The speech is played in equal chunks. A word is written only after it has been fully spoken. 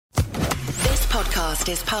podcast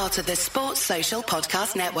is part of the Sports Social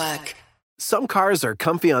Podcast Network. Some cars are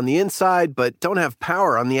comfy on the inside, but don't have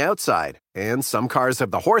power on the outside. And some cars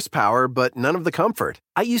have the horsepower, but none of the comfort.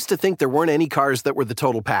 I used to think there weren't any cars that were the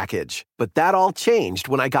total package. But that all changed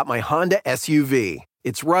when I got my Honda SUV.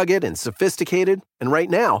 It's rugged and sophisticated. And right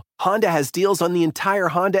now, Honda has deals on the entire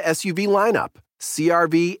Honda SUV lineup.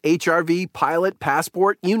 CR-V, HR-V, Pilot,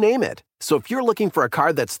 Passport, you name it. So if you're looking for a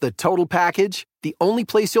car that's the total package, the only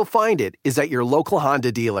place you'll find it is at your local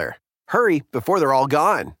Honda dealer. Hurry before they're all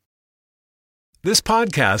gone. This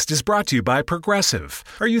podcast is brought to you by Progressive.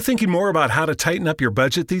 Are you thinking more about how to tighten up your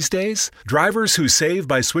budget these days? Drivers who save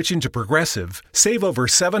by switching to Progressive save over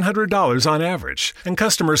 $700 on average, and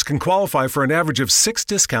customers can qualify for an average of 6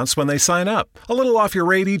 discounts when they sign up. A little off your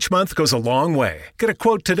rate each month goes a long way. Get a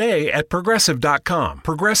quote today at Progressive.com.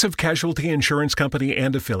 Progressive Casualty Insurance Company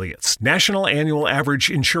and Affiliates. National annual average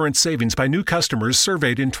insurance savings by new customers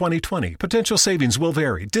surveyed in 2020. Potential savings will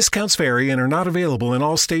vary. Discounts vary and are not available in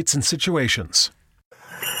all states and situations.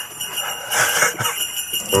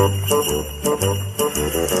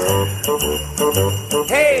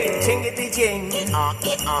 Hey, jingity jing,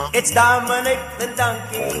 it's Dominic the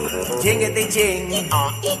donkey. Jingity jing,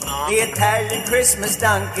 the Italian Christmas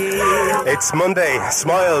donkey. It's Monday.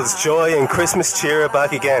 Smiles, joy and Christmas cheer are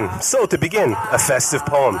back again. So to begin, a festive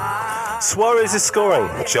poem. Suarez is scoring,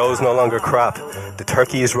 Joe's no longer crap. The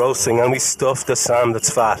turkey is roasting and we stuffed the Sam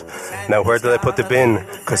that's fat. Now where did I put the bin?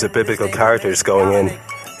 Cause a biblical character's going in.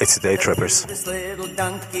 It's the Day Trippers. This little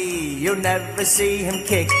donkey, you never see him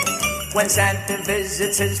kick. When Santa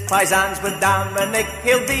visits his paisans with Dominic,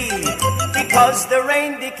 he'll be. Because the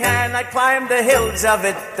reindeer cannot climb the hills of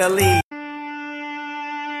Italy.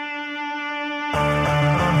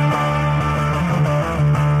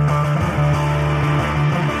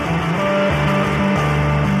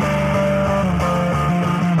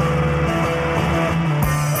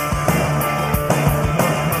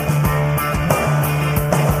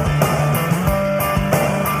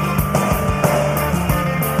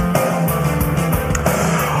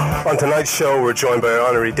 On tonight's show, we're joined by our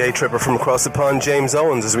honorary day tripper from across the pond, James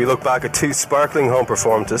Owens, as we look back at 2 sparkling home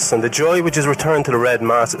performances and the joy which has returned to the red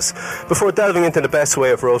masses, before delving into the best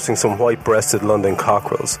way of roasting some white-breasted London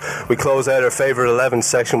cockerels. We close out our favourite 11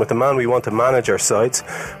 section with the man we want to manage our sides.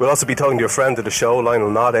 We'll also be talking to a friend of the show, Lionel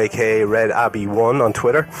Nod, aka Red Abbey 1 on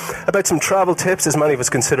Twitter, about some travel tips as many of us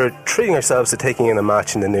consider treating ourselves to taking in a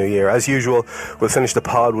match in the new year. As usual, we'll finish the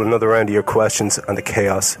pod with another round of your questions and the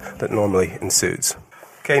chaos that normally ensues.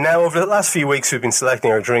 Okay, now over the last few weeks we've been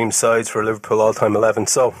selecting our dream sides for Liverpool all-time 11.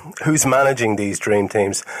 So, who's managing these dream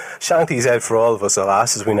teams? Shanty's out for all of us,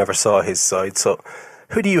 alas, as we never saw his side. So,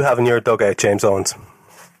 who do you have in your dugout, James Owens?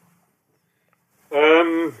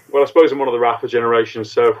 Well, I suppose I'm one of the Rafa generation,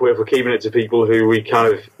 so if we're keeping it to people who we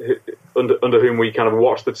kind of, under whom we kind of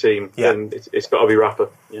watch the team, then it's got to be Rafa,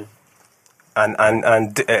 yeah.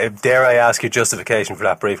 And dare I ask your justification for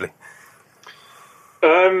that briefly?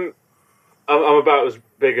 I'm about as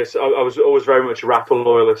big as I was always very much a Rafa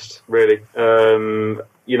loyalist, really.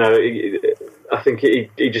 You know, I think he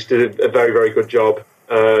just did a very, very good job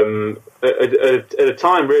at a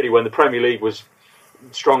time really when the Premier League was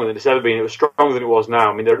stronger than it's ever been. It was stronger than it was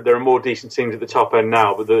now. I mean, there are more decent teams at the top end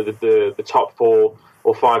now, but the top 4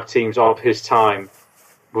 or 5 teams of his time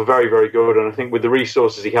were very, very good. And I think with the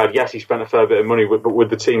resources he had, yes, he spent a fair bit of money, but with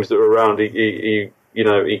the teams that were around, he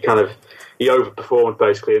overperformed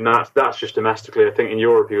basically, and that's just domestically. I think in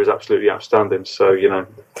Europe he was absolutely outstanding. So, you know,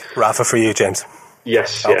 Rafa for you, James.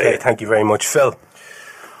 Yes. Okay, thank you very much, Phil.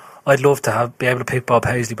 I'd love to be able to pick Bob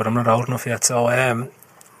Paisley, but I'm not old enough yet. So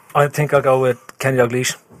I think I'll go with Kenny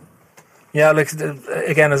Dalglish. Yeah, like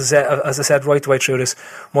again, as I said, right the way through this,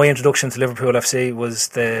 my introduction to Liverpool FC was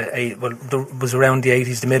was around the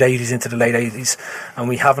 80s, the mid 80s into the late 80s, and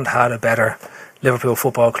we haven't had a better Liverpool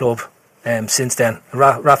football club since then.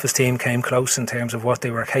 Rafa's team came close in terms of what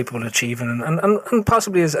they were capable of achieving, and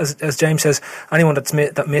possibly as James says, anyone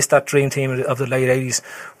that missed that dream team of the late 80s,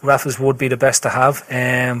 Rafa's would be the best to have.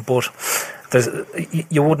 But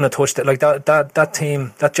you wouldn't have touched it like that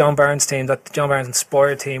team, that John Barnes team, that John Barnes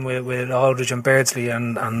inspired team with Aldridge and Beardsley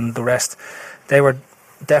and the rest. They were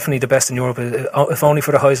definitely the best in Europe. If only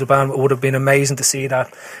for the Heiselbaum, it would have been amazing to see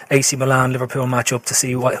that AC Milan Liverpool match up to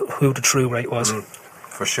see who the true rate was.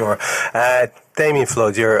 For sure. Damien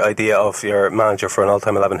Flood, your idea of your manager for an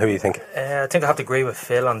all-time 11, who do you think? I think I have to agree with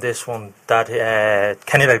Phil on this one, that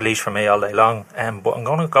Kenny Dalglish for me all day long, but I'm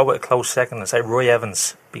going to go with a close second and say Roy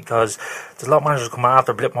Evans, because there's a lot of managers come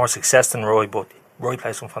after a bit more success than Roy, but Roy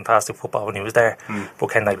played some fantastic football when he was there.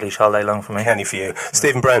 But Kenny Dalglish all day long for me. Kenny for you.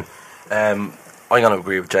 Stephen Brown. I'm going to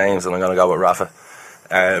agree with James and I'm going to go with Rafa.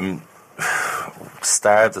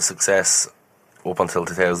 starved of success up until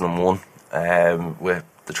 2001 with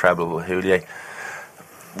the treble with Houllier.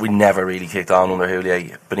 We never really kicked on under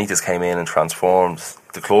Houllier. Benitez came in and transformed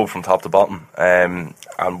the club from top to bottom, and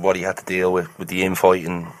what he had to deal with the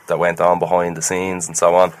infighting that went on behind the scenes and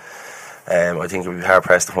so on. I think it would be hard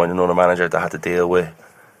pressed to find another manager that had to deal with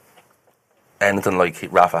anything like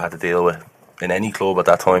Rafa had to deal with in any club at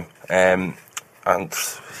that time, and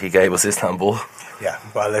he gave us Istanbul. Yeah,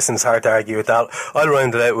 well, listen, it's hard to argue with that. I'll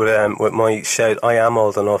round it out with my shout. I am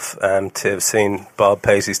old enough to have seen Bob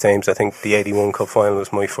Paisley's teams. I think the 81 Cup final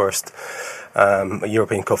was my first,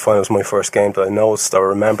 European Cup final was my first game that I noticed or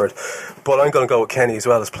remembered. But I'm going to go with Kenny as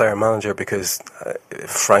well as player-manager because,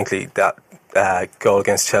 frankly, that goal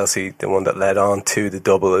against Chelsea, the one that led on to the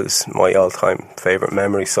double, is my all-time favourite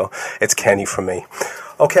memory. So it's Kenny for me.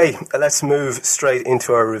 Okay, let's move straight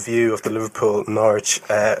into our review of the Liverpool, Norwich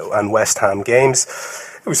and West Ham games.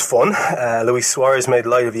 It was fun. Luis Suarez made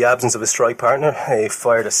light of the absence of his strike partner. He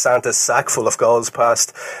fired a Santa sack full of goals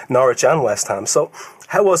past Norwich and West Ham. So,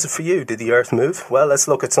 how was it for you? Did the earth move? Well, let's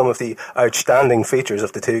look at some of the outstanding features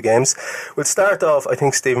of the two games. We'll start off, I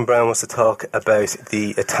think Stephen Brown wants to talk about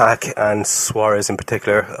the attack and Suarez in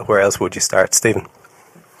particular. Where else would you start, Stephen?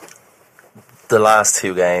 The last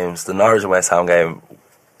two games, the Norwich and West Ham game,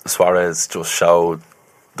 Suarez just showed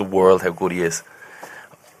the world how good he is.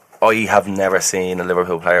 I have never seen a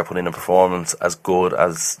Liverpool player put in a performance as good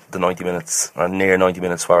as the 90 minutes, or near 90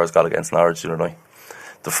 minutes Suarez got against Norwich the other night.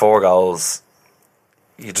 The 4 goals,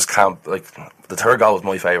 you just can't, like, the third goal was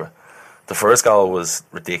my favourite. The first goal was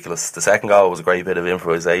ridiculous. The second goal was a great bit of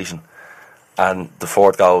improvisation. And the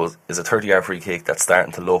fourth goal is a 30-yard free kick that's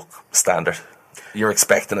starting to look standard. You're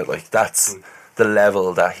expecting it, like, that's the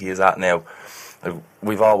level that he is at now. Like,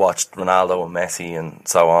 we've all watched Ronaldo and Messi and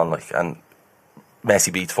so on, like, and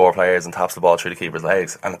Messi beats 4 players and taps the ball through the keeper's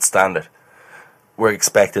legs, and it's standard. We're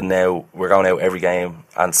expecting now, we're going out every game,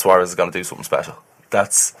 and Suarez is going to do something special.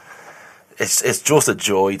 It's just a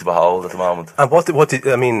joy to behold at the moment. And what did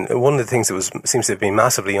I mean? One of the things that seems to have been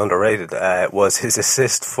massively underrated was his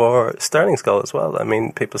assist for Sterling's goal as well. I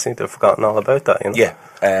mean, people seem to have forgotten all about that. You know?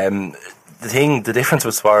 Yeah. The difference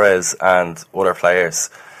with Suarez and other players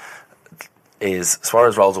is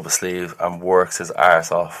Suarez rolls up his sleeve and works his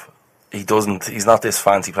arse off. He's not this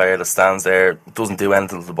fancy player that stands there, doesn't do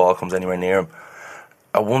anything until the ball comes anywhere near him.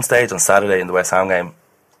 At one stage on Saturday in the West Ham game,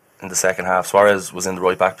 in the second half, Suarez was in the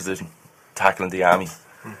right back position, tackling Diame,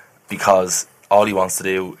 because all he wants to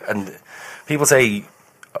do, and people say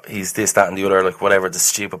he's this, that and the other, like whatever, the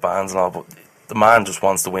stupid bans and all, but the man just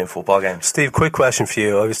wants to win football games. Steve, quick question for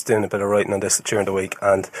you. I was doing a bit of writing on this during the week,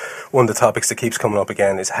 and one of the topics that keeps coming up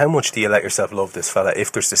again is how much do you let yourself love this fella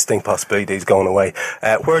if there's distinct possibility he's going away?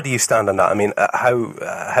 Where do you stand on that? I mean,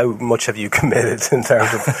 how much have you committed in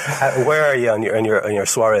terms of where are you on your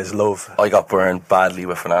Suarez love? I got burned badly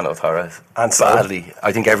with Fernando Torres. And so? Badly.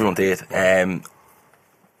 I think everyone did. I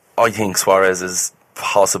think Suarez is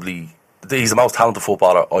possibly, he's the most talented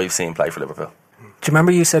footballer I've seen play for Liverpool. Do you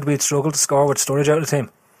remember you said we'd struggle to score with Sturridge out of the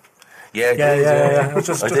team? Yeah. I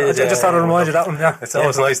just thought I'd remind you that one. Yeah, it's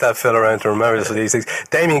always nice to have Phil around to remember these things.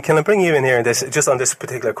 Damien, can I bring you in here on this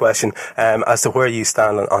particular question as to where you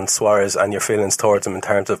stand on Suarez and your feelings towards him in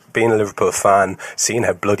terms of being a Liverpool fan, seeing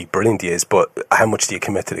how bloody brilliant he is, but how much do you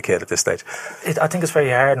commit to the kid at this stage? I think it's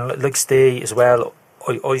very hard, and like Steve as well.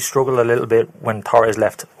 I struggled a little bit when Torres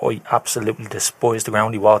left. I absolutely despised the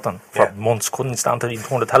ground he walked on for months. Couldn't stand to even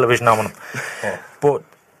turn the television on him. But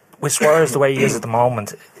with Suarez the way he is at the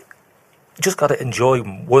moment, you just got to enjoy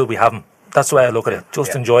him while we have him. That's the way I look at it.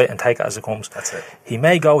 Just enjoy it and take it as it comes. That's it. He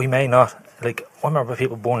may go, he may not. Like, I remember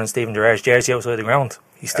people born in Steven Gerrard's jersey outside the ground.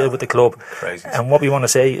 He's still with the club. Crazy. And what we want to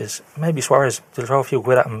say is maybe Suarez will throw a few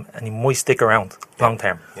quid at him and he might stick around long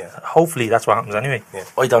term. Hopefully that's what happens anyway.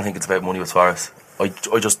 I don't think it's about money with Suarez.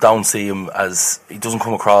 I just don't see him as, he doesn't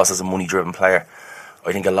come across as a money driven player.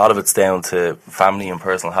 I think a lot of it's down to family and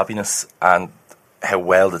personal happiness and how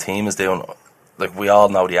well the team is doing. Like, we all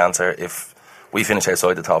know the answer. If we finish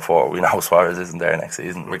outside the top 4, we know Suarez isn't there next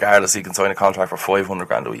season. Regardless, he can sign a contract for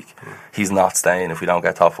 $500,000 a week. He's not staying if we don't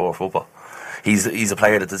get top 4 football. He's a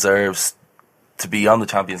player that deserves to be on the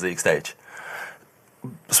Champions League stage.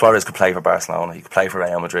 Suarez could play for Barcelona, he could play for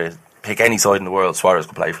Real Madrid. Pick any side in the world, Suarez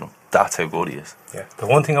could play for them. That's how good he is. Yeah. The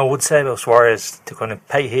one thing I would say about Suarez, to kind of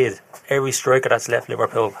pay heed, every striker that's left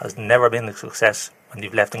Liverpool has never been a success when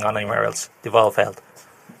they've left and gone anywhere else. They've all failed.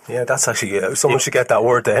 Yeah, that's actually, someone should get that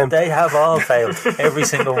word to him. They have all failed. Every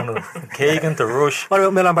single one of them. Keegan to Rush. What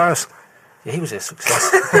about Milan Baros? Yeah, he was a success.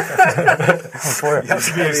 You have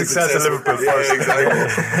to be a success at Liverpool first. Exactly.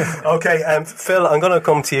 Okay, Phil, I'm going to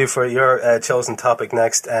come to you for your chosen topic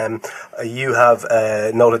next. You have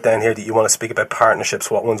noted down here that you want to speak about partnerships,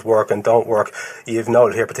 what ones work and don't work. You've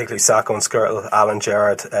noted here particularly Sakho and Skrtel, Alan,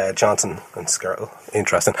 Gerrard, Johnson and Skrtel.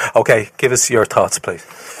 Interesting. Okay, give us your thoughts, please.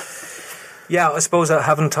 Yeah, I suppose I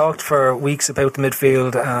haven't talked for weeks about the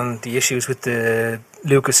midfield and the issues with the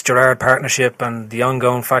Lucas-Gerrard partnership and the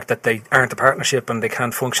ongoing fact that they aren't a partnership and they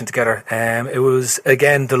can't function together. It was,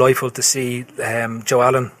 again, delightful to see Joe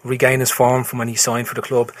Allen regain his form from when he signed for the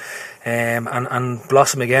club and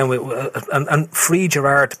blossom again and free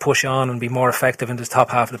Gerrard to push on and be more effective in the top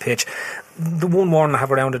half of the pitch. The one warning I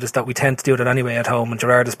have around it is that we tend to do that anyway at home, and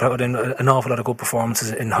Gerrard has put in an awful lot of good performances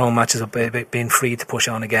in home matches of being free to push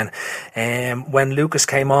on again. When Lucas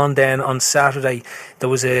came on then on Saturday, there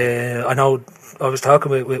was I was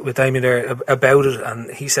talking with Damien there about it, and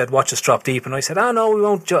he said, watch us drop deep, and I said, no, we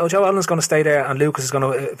won't. Joe Allen's going to stay there and Lucas is going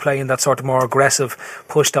to play in that sort of more aggressive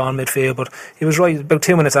pushed on midfield. But he was right. About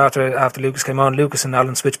 2 minutes after Lucas came on, Lucas and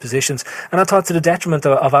Allen switched positions, and I thought to the detriment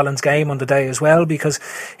of Allen's game on the day as well, because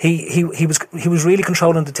he was really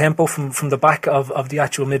controlling the tempo from the back of the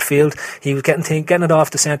actual midfield. He was getting it off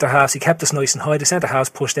the centre halves. He kept us nice and high. The centre halves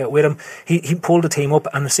pushed out with him. He pulled the team up,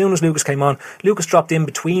 and as soon as Lucas came on, Lucas dropped in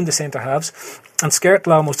between the centre halves, and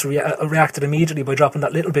Skrtel almost reacted immediately by dropping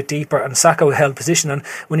that little bit deeper, and Sakho held position. And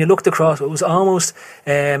when you looked across, it was almost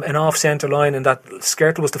an off-centre line, and that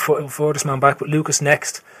Skrtel was the furthest man back, with Lucas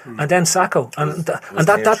next, and then Sakho, and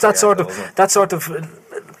that sort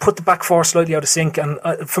of put the back four slightly out of sync. And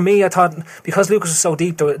for me, I thought because Lucas was so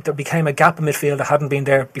deep, there became a gap in midfield that hadn't been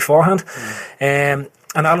there beforehand, and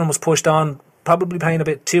Allen was pushed on, probably playing a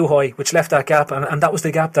bit too high, which left that gap, and that was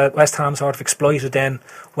the gap that West Ham sort of exploited then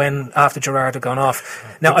when after Gerrard had gone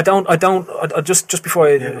off. Now I just before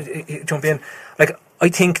I jump in, like I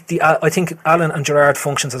think Allen and Gerrard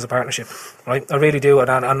functions as a partnership, right? I really do,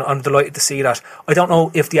 and I'm delighted to see that. I don't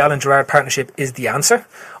know if the Allen-Gerrard partnership is the answer.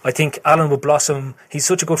 I think Allen will blossom. He's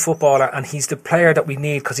such a good footballer, and he's the player that we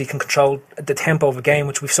need because he can control the tempo of a game,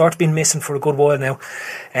 which we've sort of been missing for a good while now.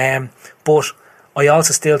 But I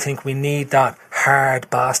also still think we need that hard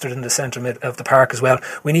bastard in the centre mid of the park as well.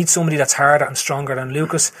 We need somebody that's harder and stronger than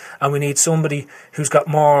Lucas, and we need somebody who's got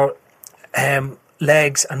more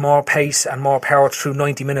legs and more pace and more power through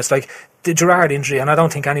 90 minutes. Like the Gerrard injury, and I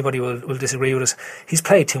don't think anybody will disagree with us, he's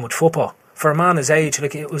played too much football. For a man his age,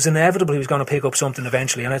 like, it was inevitable he was going to pick up something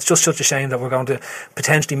eventually, and it's just such a shame that we're going to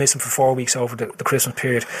potentially miss him for 4 weeks over the Christmas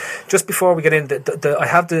period. Just before we get in, I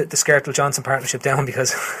have the Skrtel-Johnson partnership down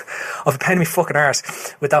because of a pain in my fucking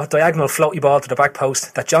arse with that diagonal floaty ball to the back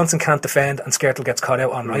post that Johnson can't defend and Skrtel gets caught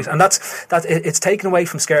out on, right? And it's taken away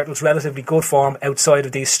from Skrtel's relatively good form outside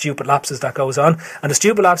of these stupid lapses that goes on, and the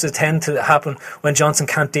stupid lapses tend to happen when Johnson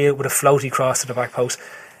can't deal with a floaty cross to the back post.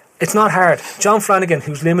 It's not hard. John Flanagan,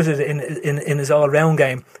 who's limited in his all-round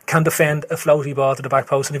game, can defend a floaty ball to the back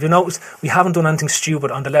post. And if you notice, we haven't done anything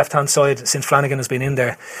stupid on the left-hand side since Flanagan has been in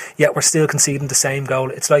there, yet we're still conceding the same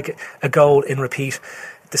goal. It's like a goal in repeat.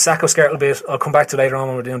 The Sakho-Skrtel bit, I'll come back to later on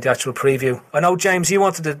when we're doing the actual preview. I know, James, you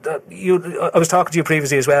wanted to... I was talking to you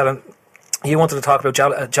previously as well, and you wanted to talk about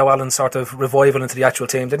Joe Allen's sort of revival into the actual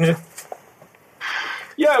team, didn't you?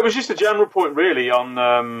 Yeah, it was just a general point, really,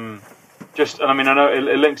 on... I know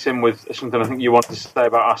it links in with something I think you wanted to say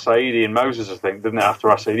about Assaidi and Moses, I think, didn't it, after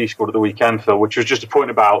Assaidi scored at the weekend, Phil, which was just a point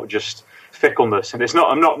about just fickleness. And it's not,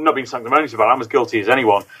 I'm not being sanctimonious about it, I'm as guilty as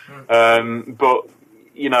anyone. But,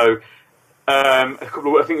 you know, I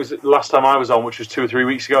think it was the last time I was on, which was 2 or 3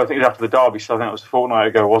 weeks ago, I think it was after the derby, so I think it was a fortnight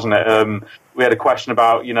ago, wasn't it? We had a question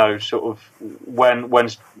about, you know, sort of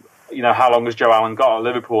when's, you know, how long has Joe Allen got at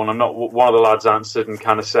Liverpool? And one of the lads answered and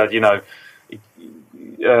kind of said, you know,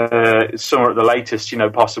 summer at the latest, you know,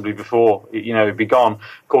 possibly before, you know, he'd be gone.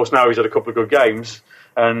 Of course, now he's had a couple of good games,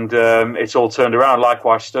 and it's all turned around.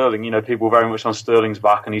 Likewise, Sterling, you know, people were very much on Sterling's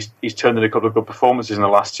back, and he's turned in a couple of good performances in the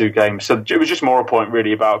last 2 games. So it was just more a point,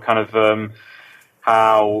 really, about kind of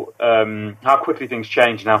how quickly things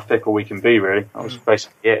change and how fickle we can be. Really, that was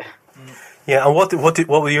basically it. Yeah, and what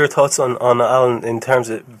were your thoughts on Allen in terms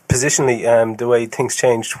of positionally, the way things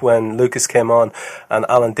changed when Lucas came on, and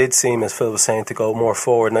Allen did seem, as Phil was saying, to go more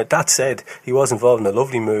forward. Now, that said, he was involved in a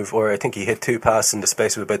lovely move where I think he hit 2 passes in the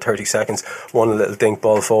space of about 30 seconds, one a little dink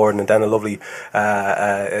ball forward, and then a lovely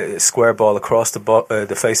square ball across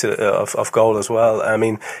the face of goal as well. I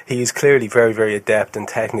mean, he's clearly very, very adept and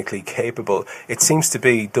technically capable. It seems to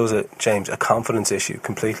be, does it, James, a confidence issue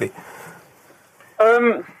completely?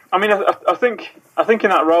 I mean, I think in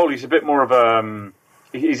that role he's a bit more of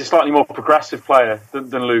he's a slightly more progressive player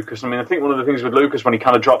than Lucas. I mean, I think one of the things with Lucas when he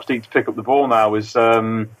kind of drops deep to pick up the ball now is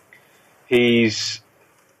he's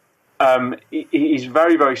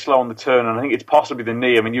very, very slow on the turn, and I think it's possibly the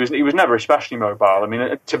knee. I mean, he was never especially mobile. I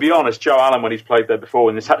mean, to be honest, Joe Allen, when he's played there before,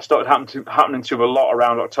 and this started happening to him a lot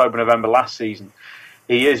around October, November last season,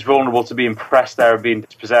 he is vulnerable to being pressed there and being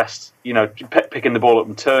dispossessed, picking the ball up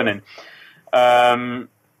and turning.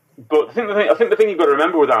 But I think the thing you've got to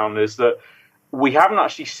remember with Allen is that we haven't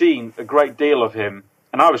actually seen a great deal of him,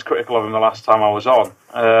 and I was critical of him the last time I was on.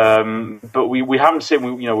 But we haven't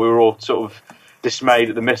seen. We were all sort of dismayed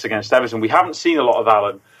at the miss against Everton. We haven't seen a lot of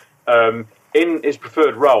Allen in his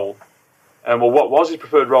preferred role, what was his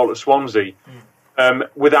preferred role at Swansea,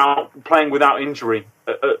 without injury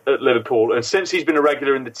at Liverpool. And since he's been a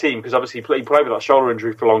regular in the team, because obviously he played with that shoulder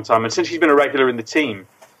injury for a long time, and since he's been a regular in the team,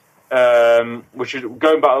 which is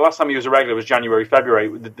going back, the last time he was a regular was January,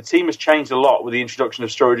 February. The team has changed a lot with the introduction of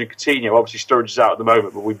Sturridge and Coutinho. Obviously, Sturridge is out at the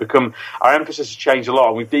moment, but our emphasis has changed a lot,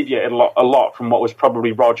 and we've deviated a lot from what was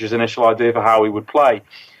probably Rodgers' initial idea for how he would play.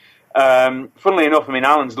 Funnily enough, I mean,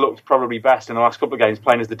 Allen's looked probably best in the last couple of games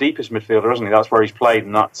playing as the deepest midfielder, hasn't he? That's where he's played,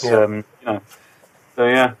 and that's so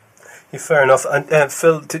yeah. Yeah, fair enough. And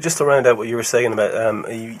Phil, just to round out what you were saying about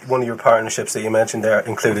one of your partnerships that you mentioned there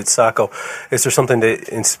included Sakho. Is there something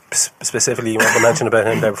that specifically you want to mention about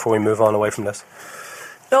him there before we move on away from this?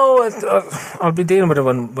 No, I'll be dealing with it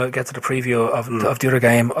when we'll get to the preview of the other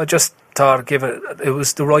game. I just thought it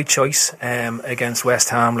was the right choice against West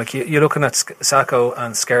Ham. Like you're looking at Sakho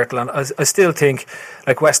and Skrtel, and I still think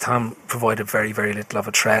like West Ham provided very, very little of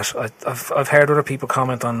a threat. I've heard other people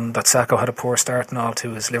comment on that Sakho had a poor start and all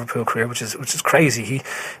to his Liverpool career, which is crazy. He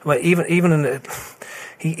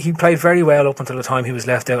played very well up until the time he was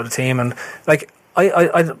left out of the team, and like.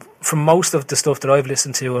 I from most of the stuff that I've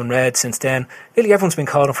listened to and read since then, nearly everyone's been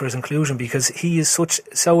calling for his inclusion because he is so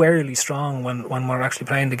aerially strong when we're actually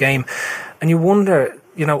playing the game, and you wonder,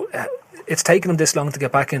 it's taken him this long to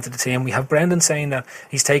get back into the team. We have Brendan saying that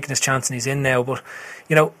he's taken his chance and he's in now, but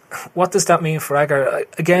what does that mean for Agger?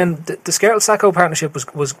 Again, the Skrtel-Sakho partnership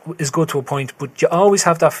is good to a point, but you always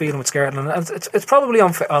have that feeling with Skrtel, and it's probably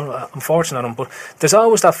unfortunate on him, but there's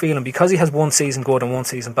always that feeling because he has one season good and one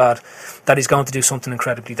season bad that he's going to do something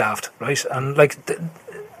incredibly daft, right? And like,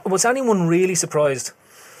 was anyone really surprised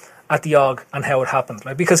at the Og and how it happened?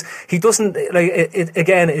 Like, because he doesn't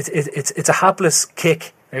it's a hapless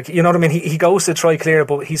kick. Like, you know what I mean? He goes to try clear,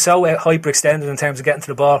 but he's so hyperextended in terms of getting to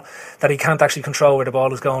the ball that he can't actually control where the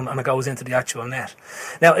ball is going, and it goes into the actual net.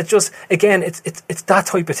 Now, it's just, again, it's that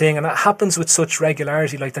type of thing, and it happens with such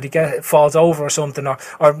regularity, like that he falls over or something, or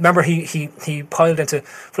remember he piled into.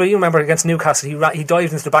 Well, you remember against Newcastle, he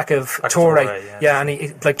dived into the back of Toure,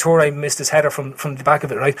 and Toure missed his header from the back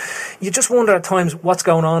of it, right? You just wonder at times what's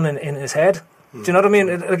going on in his head. Do you know what I mean?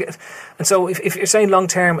 And so if you're saying long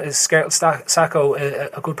term is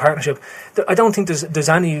Skrtel-Sakho a good partnership, I don't think there's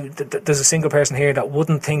a single person here that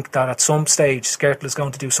wouldn't think that at some stage Skrtel is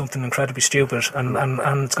going to do something incredibly stupid and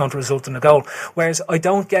it's going to result in a goal. Whereas I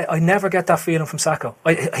never get that feeling from Sakho.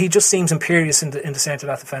 He just seems imperious in the centre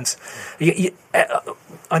of that defence.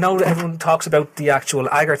 I know that everyone talks about the actual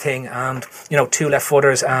Agger thing and two left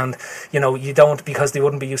footers and you don't, because they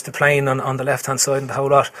wouldn't be used to playing on the left hand side and the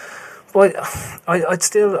whole lot. But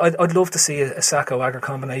I'd love to see a Sakho-Agger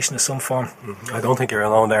combination of some form. I don't think you're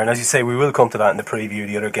alone there. And as you say, we will come to that in the preview of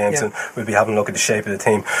the other games, and we'll be having a look at the shape of the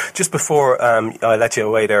team. Just before I let you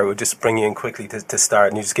away there, we'll just bring you in quickly to start,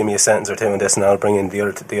 and you just give me a sentence or two on this, and I'll bring in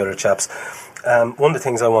the other chaps. One of the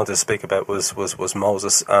things I wanted to speak about was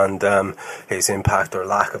Moses and his impact or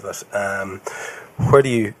lack of it. Where do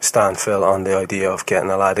you stand, Phil, on the idea of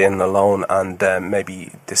getting a lad in alone and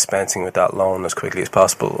maybe dispensing with that loan as quickly as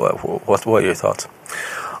possible? What are your thoughts?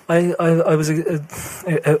 I was.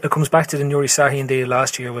 It comes back to the Nuri Sahin deal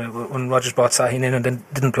last year when Rodgers brought Sahin in and then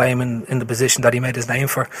didn't play him in the position that he made his name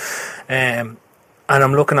for. And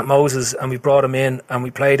I'm looking at Moses, and we brought him in, and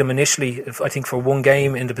we played him initially, I think, for one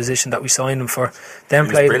game in the position that we signed him for. Then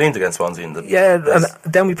he was brilliant against Swansea in the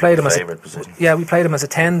and then we played him as position. we played him as a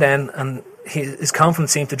 10 then, and his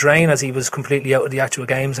confidence seemed to drain as he was completely out of the actual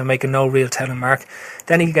games and making no real telling mark.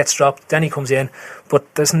 Then he gets dropped, then he comes in,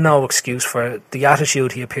 but there's no excuse for the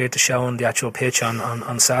attitude he appeared to show on the actual pitch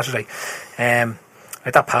on Saturday.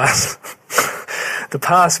 Like that pass. The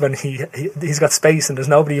pass when he's got space and there's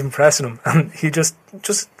nobody even pressing him, and he just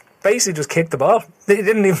basically just kicked the ball. It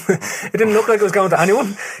didn't look like it was going to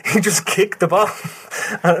anyone. He just kicked the ball.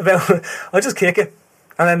 I'll just kick it.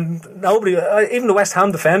 And then nobody, even the West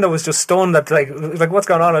Ham defender was just stunned that like what's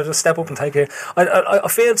going on? I'll just step up and take it. I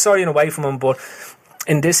feel sorry in a way from him, but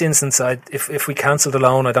in this instance, if we cancelled the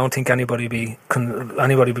loan, I don't think anybody be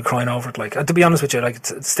crying over it. Like, to be honest with you, like,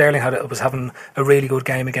 Sterling was having a really good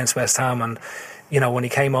game against West Ham, and when he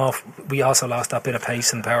came off, we also lost that bit of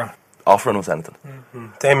pace and power. Offering us anything. Mm-hmm.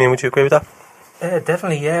 Damien, would you agree with that?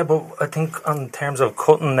 Definitely, yeah. But I think in terms of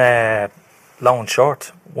cutting loan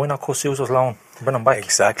short, why not cut Suso's loan? Bring him back.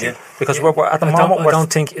 Exactly. Because we're at the moment... I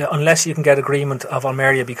don't think, unless you can get agreement of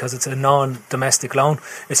Almeria, because it's a non-domestic loan.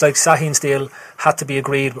 It's like Sahin Steele had to be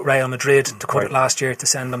agreed with Real Madrid to cut it last year to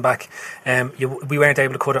send them back. We weren't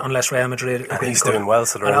able to cut it unless Real Madrid agreed. And he's doing well,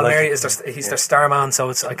 so and Almeria is their star man, so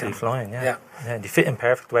it's like flying. Yeah, they fit in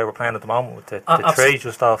perfect the way we're playing at the moment with the trade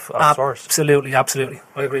just off source. Absolutely,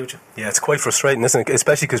 I agree with you. Yeah, it's quite frustrating, isn't it?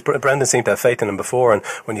 Especially because Brendan seemed to have faith in him before, and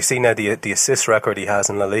when you see now the assist record he has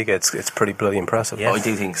in La Liga, it's pretty bloody impressive. Yeah. I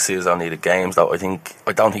do think Suso needed games, though. I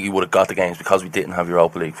don't think he would have got the games because we didn't have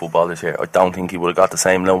Europa League football this year. I don't think he would have got the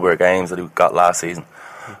same number of games that he got last season.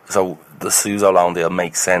 So the Suso loan deal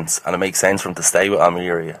makes sense, and it makes sense for him to stay with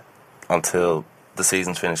Almeria until the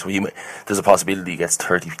season's finished. So there's a possibility he gets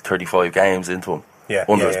 35 games into him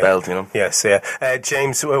under his belt, Yes, yeah.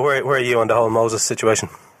 James, where are you on the whole Moses situation?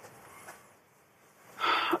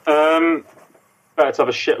 Better to have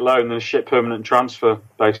a shit loan than a shit permanent transfer,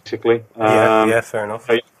 basically. Fair enough.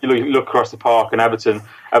 You look across the park, and Everton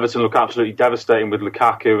look absolutely devastating with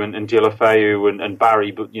Lukaku and Deulofeu and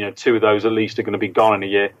Barry, but two of those at least are going to be gone in a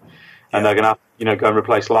year, and they're going to have go and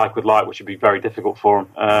replace like with like, which would be very difficult for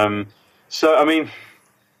them. He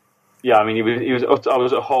was. I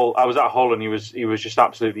was at Hull, and he was just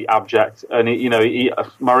absolutely abject. And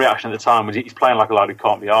my reaction at the time was he's playing like a lad who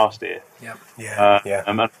can't be arsed here. Yeah.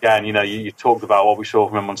 And again, you talked about what we saw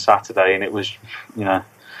from him on Saturday, and it was, as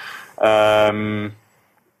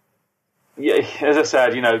I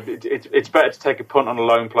said, it's better to take a punt on a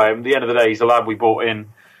loan player. At the end of the day, he's a lad we bought in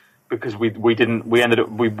because we had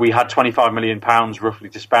 £25 million roughly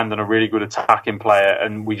to spend on a really good attacking player,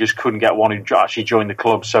 and we just couldn't get one who actually joined the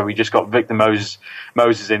club. So we just got Victor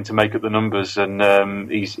Moses in to make up the numbers, and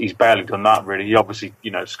he's barely done that really. He obviously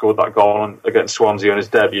scored that goal against Swansea on his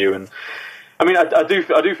debut, and I do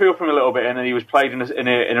feel for him a little bit, and he was played in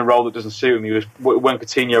a role that doesn't suit him. When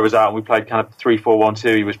Coutinho was out and we played kind of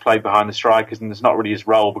 3-4-1-2, he was played behind the strikers, and it's not really his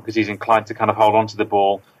role because he's inclined to kind of hold on to the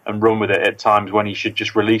ball and run with it at times when he should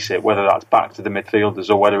just release it, whether that's back to the midfielders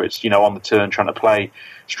or whether it's on the turn trying to play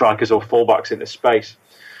strikers or fullbacks into space.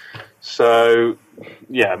 So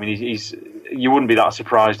you wouldn't be that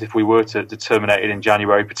surprised if we were to terminate it in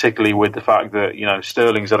January, particularly with the fact that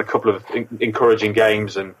Sterling's had a couple of encouraging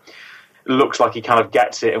games and looks like he kind of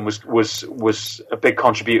gets it and was a big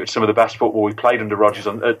contributor to some of the best football we played under Rodgers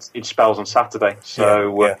in spells on Saturday.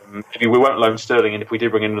 So maybe we won't loan Sterling, and if we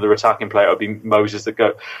do bring in another attacking player, it'll be Moses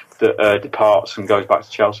that departs and goes back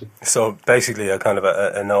to Chelsea. So basically, a kind of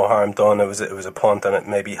a no harm done. It was a punt, and it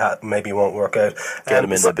maybe won't work out. Get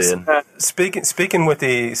him in the bin.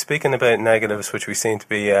 Speaking about negatives, which we seem to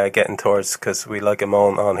be getting towards because we like them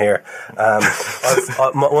on here.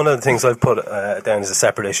 One of the things I've put down as a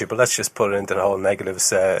separate issue, but let's just put it into the whole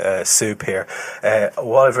negatives soup here.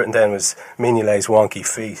 What I've written down was Mignolet's wonky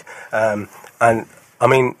feet, and I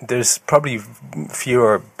mean, there's probably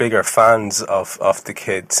fewer bigger fans of the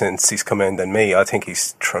kid since he's come in than me. I think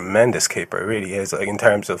he's a tremendous keeper, he really is, like in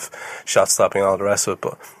terms of shot stopping and all the rest of it.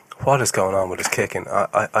 But what is going on with his kicking?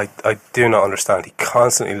 I do not understand. He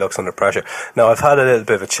constantly looks under pressure. Now, I've had a little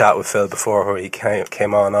bit of a chat with Phil before where he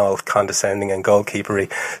came on all condescending and goalkeepery.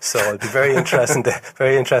 So it'll be very interesting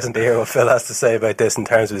to hear what Phil has to say about this in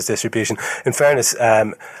terms of his distribution. In fairness,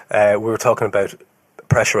 we were talking about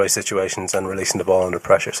pressurised situations and releasing the ball under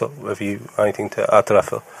pressure. So have you anything to add to that,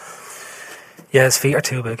 Phil? Yeah, his feet are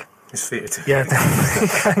too big. His feet are too big. Yeah, he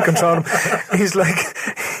can't control him. He's like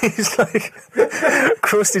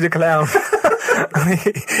Krusty the Clown.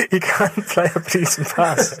 he can't play a decent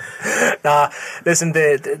pass. Nah, listen,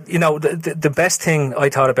 the best thing I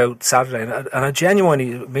thought about Saturday, and I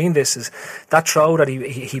genuinely mean this, is that throw that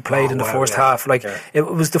he played in the first half. It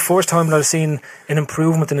was the first time that I've seen an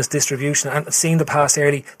improvement in his distribution and seen the pass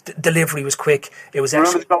early. Delivery was quick. It was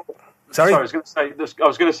excellent. Sorry, I was going to say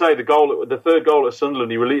the third goal at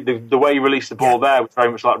Sunderland. The way he released the ball there was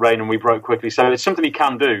very much like rain, and we broke quickly. So it's something he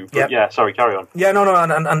can do. But sorry, carry on. Yeah, no,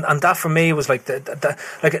 and that for me was like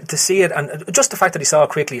like to see it, and just the fact that he saw it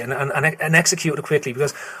quickly and executed it quickly.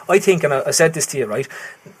 Because I think, and I said this to you, right,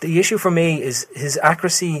 the issue for me is his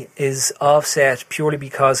accuracy is offset purely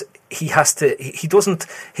because he's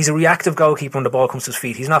a reactive goalkeeper when the ball comes to his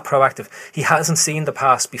feet. He's not proactive. He hasn't seen the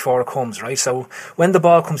pass before it comes, right? So when the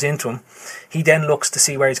ball comes into him, he then looks to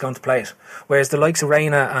see where he's going to play it. Whereas the likes of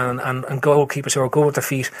Reina and goalkeepers who are good with their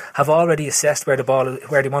feet have already assessed where they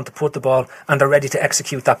want to put the ball, and they're ready to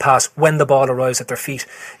execute that pass when the ball arrives at their feet.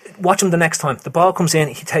 Watch him the next time. The ball comes in,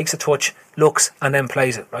 he takes a touch, looks, and then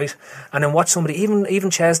plays it, right? And then watch somebody, even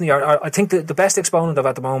Chesney, or I think the best exponent of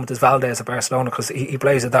at the moment is Valdez at Barcelona, because he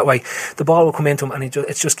plays it that way. The ball will come into him and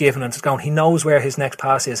it's just given and it's going. He knows where his next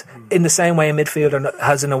pass is. In the same way a midfielder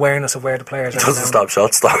has an awareness of where the players are. He doesn't stop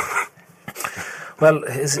shots though. Well,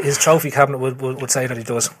 his trophy cabinet would say that he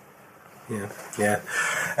does. Yeah.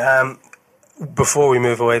 Before we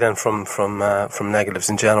move away then from negatives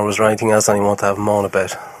in general, was there anything else anyone want to have a moan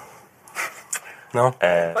about? No.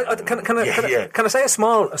 Can I say a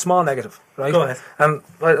small negative? Right. Go ahead. And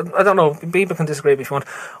I don't know. People can disagree if you want.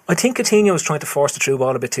 I think Coutinho is trying to force the through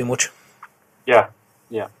ball a bit too much. Yeah.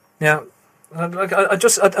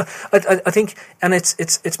 I think, and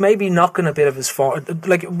it's maybe knocking a bit of his form.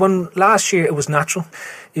 Like when last year it was natural,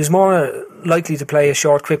 he was more likely to play a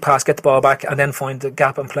short, quick pass, get the ball back, and then find the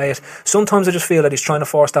gap and play it. Sometimes I just feel that he's trying to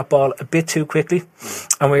force that ball a bit too quickly,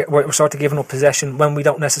 and we're sort of giving up possession when we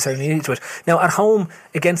don't necessarily need to it. Now at home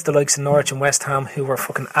against the likes of Norwich and West Ham, who were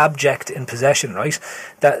fucking abject in possession, right?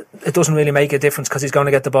 That it doesn't really make a difference because he's going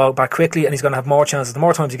to get the ball back quickly and he's going to have more chances. The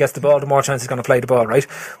more times he gets the ball, the more chances he's going to play the ball, right?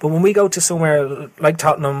 But when we go to somewhere like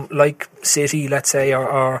Tottenham, like City, let's say,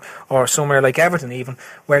 or somewhere like Everton even,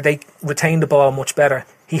 where they retain the ball much better,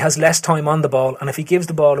 he has less time on the ball, and if he gives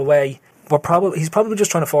the ball away, he's probably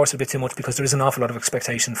just trying to force it a bit too much because there is an awful lot of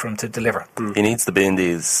expectation for him to deliver. He needs to be in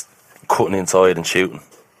these cutting inside and shooting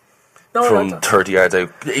from 30 yards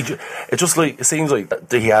out. It seems like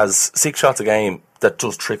he has 6 shots a game that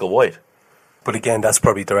just trickle wide. But again, that's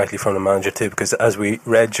probably directly from the manager too, because as we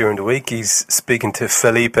read during the week, he's speaking to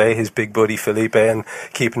Felipe, his big buddy Felipe, and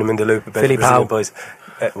keeping him in the loop about the Brazilian boys.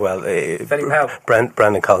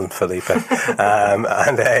 Brandon calls him Felipe.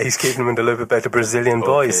 And he's keeping him in the loop about the Brazilian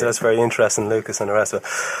boys, so that's very interesting, Lucas and the rest of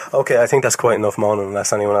it. Okay, I think that's quite enough moaning,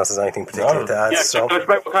 unless anyone else has anything particular to add. Yeah, so. Can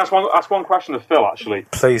I ask one question of Phil, actually?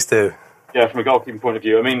 Please do. Yeah, from a goalkeeping point of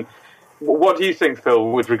view. I mean, what do you think,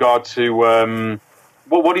 Phil, with regard to...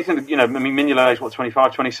 what do you think, Mignolet is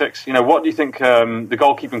 25, 26? What do you think the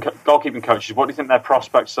goalkeeping coaches, what do you think their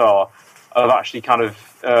prospects are of actually kind of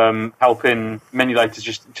helping Mignolet to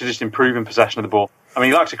just improve in possession of the ball? I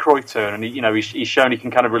mean, he likes a Cruyff turn, and he's shown he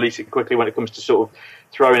can kind of release it quickly when it comes to sort of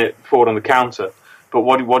throwing it forward on the counter. But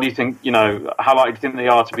what do you think? How likely do you think they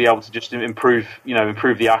are to be able to just improve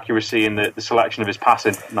the accuracy and the selection of his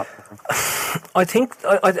passing? I think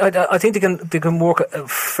they can work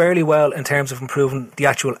fairly well in terms of improving the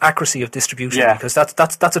actual accuracy of distribution, because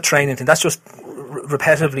that's a training thing. That's just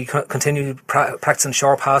repetitively continue practicing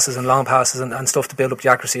short passes and long passes and stuff to build up the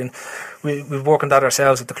accuracy, and we work on that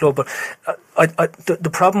ourselves at the club. But the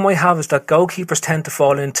problem I have is that goalkeepers tend to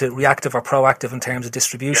fall into reactive or proactive in terms of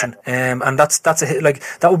distribution, and that's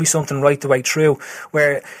that would be something right the way through,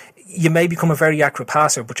 where you may become a very accurate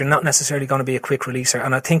passer, but you're not necessarily going to be a quick releaser.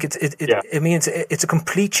 And I think it means it's a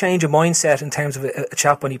complete change of mindset in terms of a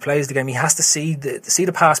chap when he plays the game. He has to see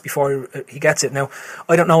the pass before he gets it. Now,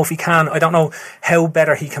 I don't know if he can. I don't know how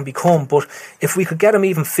better he can become. But if we could get him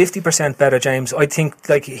even 50% better, James, I think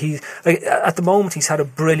at the moment he's had a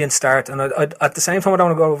brilliant start. And at the same time, I don't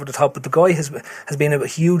want to go over the top, but the guy has been a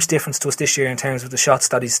huge difference to us this year in terms of the shots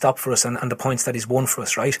that he's stopped for us and the points that he's won for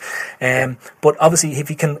us, right? But obviously, if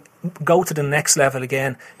he can go to the next level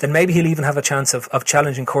again, then maybe he'll even have a chance of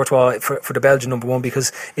challenging Courtois for the Belgian number one,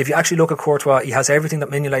 because if you actually look at Courtois, he has everything that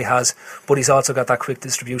Mignolet has, but he's also got that quick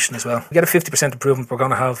distribution as well. We get a 50% improvement, we're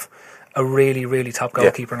going to have a really, really top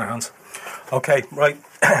goalkeeper in our hands. Okay, right.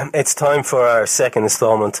 It's time for our second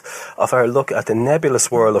instalment of our look at the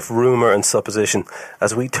nebulous world of rumour and supposition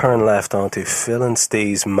as we turn left onto Phil and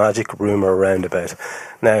Steve's magic rumour roundabout.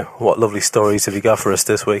 Now, what lovely stories have you got for us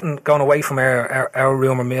this week? Going away from our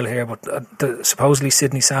rumour mill here, but supposedly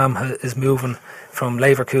Sydney Sam is moving from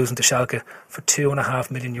Leverkusen to Schalke for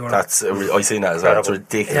 €2.5 million. I've seen that as well. It's a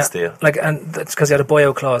ridiculous deal. And that's because he had a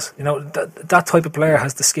buyout clause. That type of player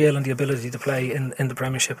has the skill and the ability to play in the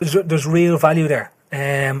Premiership. There's real value there.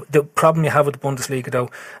 The problem you have with the Bundesliga,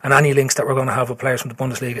 though, and any links that we're going to have with players from the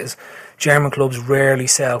Bundesliga, is German clubs rarely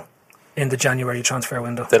sell in the January transfer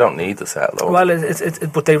window. They don't need to sell, though. Well,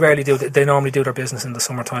 but they rarely do. They normally do their business in the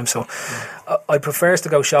summertime. So I prefer to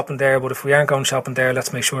go shopping there, but if we aren't going shopping there,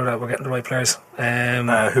 let's make sure that we're getting the right players.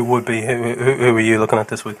 Who would be? Who are you looking at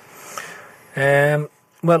this week?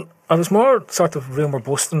 Well, I was more sort of rumour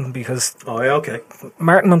busting because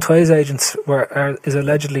Martin Montoya's agents is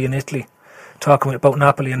allegedly in Italy talking about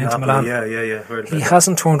Napoli and Inter Milan. Yeah. He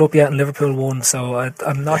hasn't turned up yet in Liverpool 1, so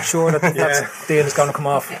I'm not sure that that deal is going to come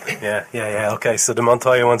off. Yeah. Okay, so the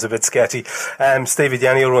Montoya one's a bit sketchy. Stevie, the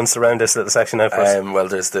annual runs around this little section out for us. Well,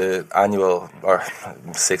 there's the annual, or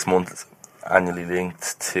 6 months annually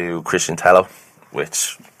linked to Christian Tello,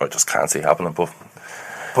 which I just can't see happening, but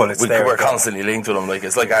we're constantly linked with him. Like,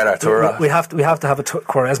 it's like Arda Turan. We have to have a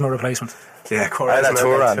Quaresma replacement. Yeah,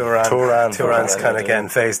 Turan's kind of getting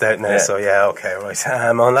phased out now, so okay, right.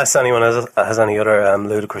 Unless anyone has any other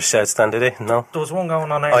ludicrous shouts, Dan, did he? No? There was one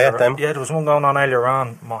going on earlier. There was one going on earlier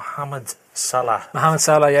on. Mohamed Salah,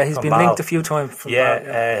 he's been linked a few times.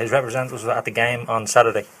 His representative was at the game on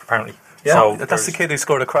Saturday, apparently. Yeah, so that's the kid who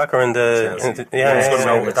scored a cracker in the...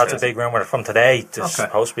 That's a big rumour from today. There's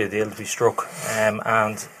supposed to be a deal to be struck. And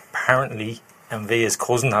apparently Mvia's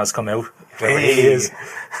cousin has come out. He's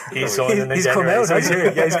come out, hasn't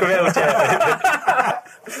he? He's come out,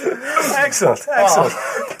 Excellent.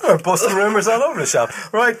 We're busting rumours all over the shop.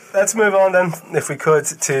 Right, let's move on then, if we could,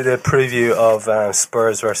 to the preview of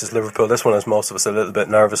Spurs versus Liverpool. This one has most of us a little bit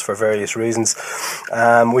nervous for various reasons.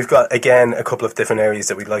 We've got, again, a couple of different areas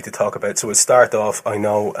that we'd like to talk about. So we'll start off. I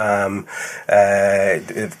know a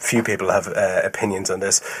few people have opinions on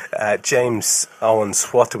this. James Owens,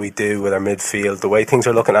 what do we do with our midfield, the way things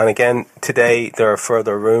are looking? And again, today there are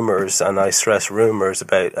further rumours, and I stress rumours,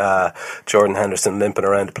 about Jordan Henderson limping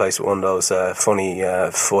around the place with one of those funny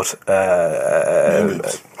foot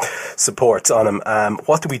supports on him.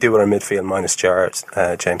 What do we do with our midfield minus Gerrard,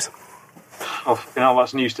 James?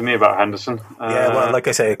 That's news to me about Henderson. Well, like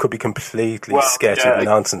I say, it could be completely sketchy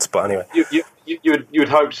nonsense, but anyway. You would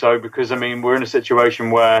hope so, because, I mean, we're in a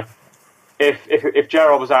situation where if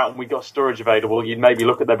Gerrard was out and we got Sturridge available, you'd maybe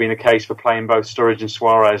look at there being a case for playing both Sturridge and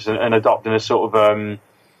Suarez and adopting a sort of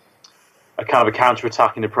a kind of a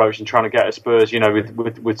counter-attacking approach and trying to get at Spurs,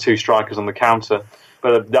 with two strikers on the counter.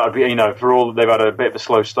 But that would be, for all that they've had a bit of a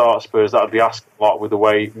slow start at Spurs, that would be asking a lot with the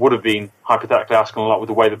way, would have been hypothetically asking a lot with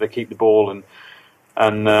the way that they keep the ball and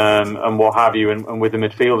what have you, and with the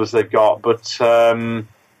midfielders they've got. But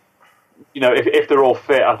if they're all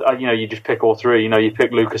fit, you just pick all three. You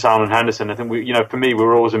pick Lucas, Allen, and Henderson. I think for me, we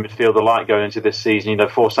were always a midfielder light going into this season.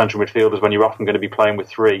 4 central midfielders when you're often going to be playing with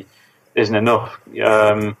 3 isn't enough.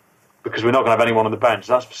 Because we're not going to have anyone on the bench.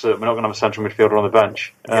 That's for certain. We're not going to have a central midfielder on the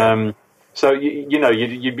bench. So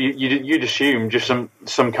you'd assume just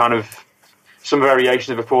some kind of some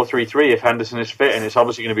variation of a 4-3-3 if Henderson is fit, and it's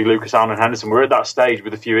obviously going to be Lucas, Allen, and Henderson. We're at that stage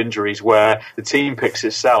with a few injuries where the team picks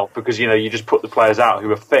itself, because you just put the players out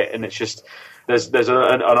who are fit, and it's just there's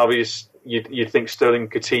an obvious. You'd think Sterling,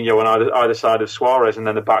 Coutinho on either side of Suarez, and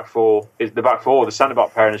then the back four. The centre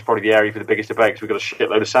back pairing is probably the area for the biggest debate, because we've got a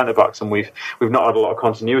shitload of centre backs, and we've not had a lot of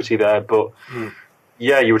continuity there, but.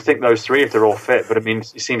 Yeah, you would think those 3 if they're all fit, but I mean,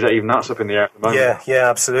 it seems like even that's up in the air at the moment. Yeah,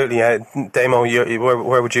 absolutely. Damo,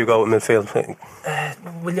 where would you go with midfield?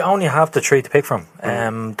 Well, you only have the 3 to pick from.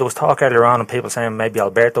 There was talk earlier on, and people saying maybe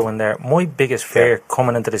Alberto in there. My biggest fear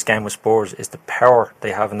coming into this game with Spurs is the power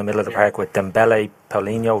they have in the middle of the park with Dembele,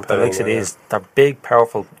 Paulinho, the likes of these. They're big,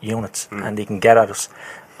 powerful units, and they can get at us.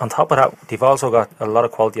 On top of that, they've also got a lot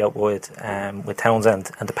of quality out wide with Townsend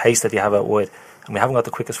and the pace that they have out wide, and we haven't got the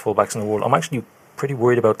quickest fullbacks in the world. I'm actually pretty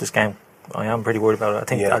worried about this game. I am pretty worried about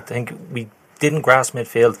it. I think we didn't grasp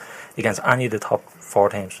midfield against any of the top 4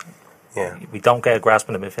 teams. Yeah, we don't get a grasp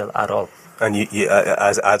in the midfield at all. And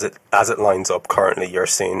as it lines up currently, you're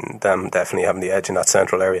seeing them definitely having the edge in that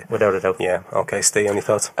central area, without a doubt. Yeah. Okay, Steve, any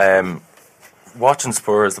thoughts? Watching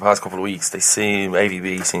Spurs the past couple of weeks,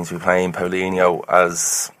 AVB seems to be playing Paulinho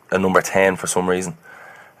as a number 10 for some reason.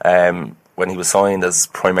 When he was signed as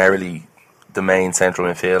primarily the main central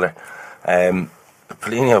midfielder.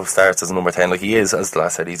 Paulinho starts as a number 10, like he is, as the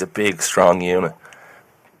last said, he's a big, strong unit.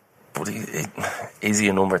 But is he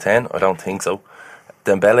a number 10? I don't think so.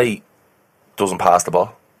 Dembele doesn't pass the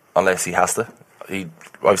ball unless he has to.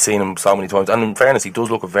 I've seen him so many times, and in fairness, he does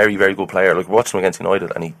look a very, very good player. Like, watching him against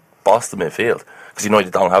United, and he bossed the midfield, because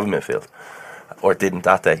United don't have a midfield, or didn't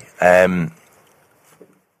that day. I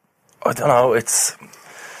don't know, it's...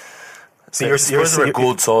 So you're a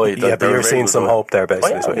good side. Yeah, but you're seeing some hope there,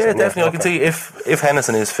 basically. Definitely. I can see if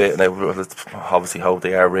Henderson is fit, and I obviously hope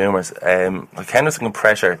they are rumours, like Henderson can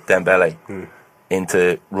pressure Dembele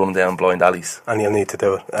into running down blind alleys. And he'll need to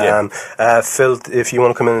do it. Phil, if you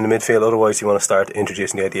want to come in the midfield, otherwise you want to start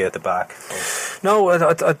introducing the idea at the back. No,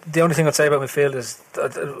 the only thing I'd say about midfield is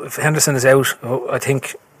that if Henderson is out, I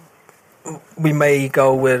think we may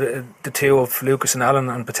go with the two of Lucas and Allen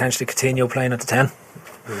and potentially Coutinho playing at the 10.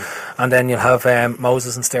 And then you'll have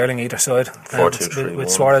Moses and Sterling either side, 4-2-3-1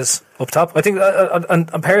 with Suarez up top. I think, and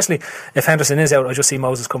personally, if Henderson is out, I just see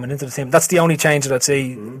Moses coming into the team. That's the only change that I'd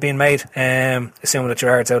see being made, assuming that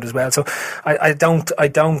Gerrard's out as well. So I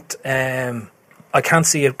can't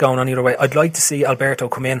see it going on either way. I'd like to see Alberto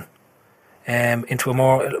come in into a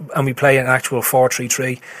more, and we play an actual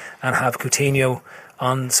 4-3-3 and have Coutinho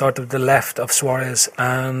on sort of the left of Suarez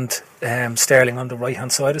and Sterling on the right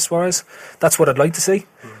hand side of Suarez. That's what I'd like to see,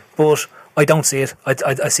 but I don't see it.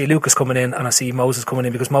 I see Lucas coming in and I see Moses coming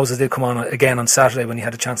in, because Moses did come on again on Saturday when he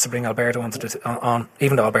had a chance to bring Alberto on,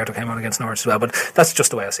 even though Alberto came on against Norwich as well. But that's just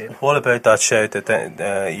the way I see it. What about that shout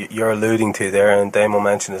that you're alluding to there, and Damo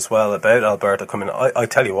mentioned as well about Alberto coming in? I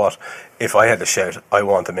tell you what, if I had a shout, I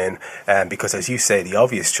want him in, because as you say, the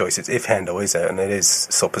obvious choice is if Hendo is out, and it is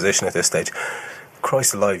supposition at this stage.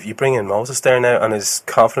 Christ alive, you bring in Moses there now and his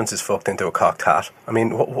confidence is fucked into a cocked hat. I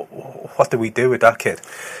mean, what do we do with that kid?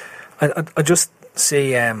 I just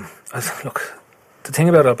see, look, the thing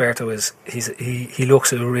about Alberto is he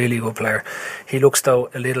looks a really good player. He looks,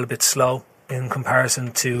 though, a little bit slow in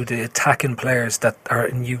comparison to the attacking players that are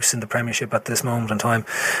in use in the Premiership at this moment in time.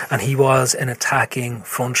 And he was an attacking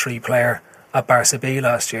front three player at Barca B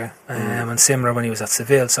last year, and similar when he was at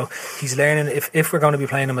Seville. So he's learning, if we're going to be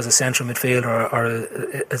playing him as a central midfielder or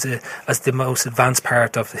as the most advanced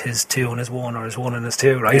part of his 2 and his 1, or his 1 and his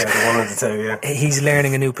 2, right? Yeah, the 1 and the 2, yeah. He's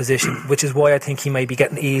learning a new position, which is why I think he may be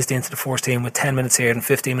getting eased into the first team with 10 minutes here and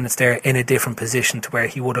 15 minutes there in a different position to where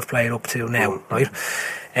he would have played up to now, right?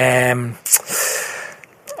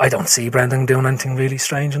 I don't see Brendan doing anything really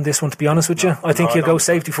strange in this one, to be honest with you. I think he'll go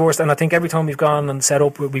safety first, and I think every time we've gone and set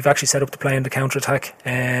up, we've actually set up to play in the counter-attack,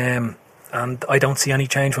 and I don't see any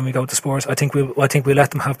change when we go to Spurs. I think we'll let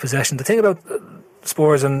them have possession. The thing about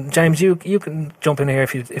Spurs, and James, you can jump in here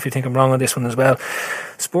if you think I'm wrong on this one as well.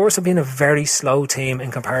 Spurs have been a very slow team in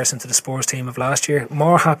comparison to the Spurs team of last year.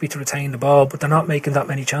 More happy to retain the ball, but they're not making that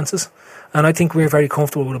many chances. And I think we're very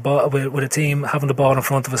comfortable with a team having the ball in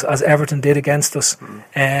front of us, as Everton did against us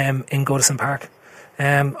in Goodison Park.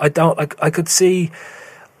 I could see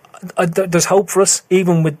there's hope for us,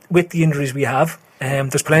 even with the injuries we have.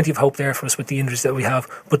 There's plenty of hope there for us with the injuries that we have,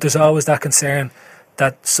 but there's always that concern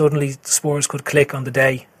that suddenly Spurs could click on the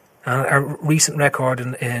day. And our recent record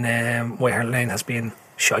in White Hart Lane has been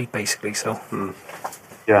shite, basically. So,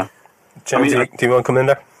 yeah. James, do you want to come in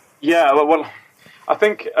there? Yeah, well, I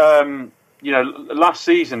think last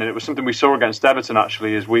season, and it was something we saw against Everton.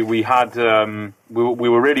 Actually, is we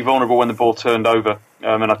were really vulnerable when the ball turned over,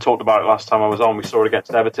 and I talked about it last time I was on. We saw it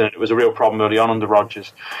against Everton. It was a real problem early on under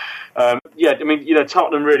Rodgers.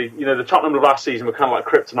 Tottenham really, the Tottenham of last season were kind of like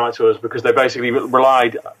kryptonite to us, because they basically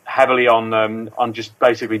relied heavily on just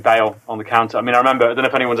basically Bale on the counter. I mean, I don't know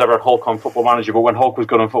if anyone's ever had Hulk on Football Manager, but when Hulk was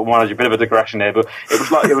good on Football Manager, a bit of a digression here, but it was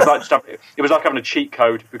like having a cheat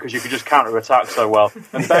code, because you could just counter attack so well.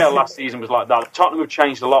 And Bale last season was like that. Tottenham have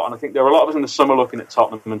changed a lot, and I think there were a lot of us in the summer looking at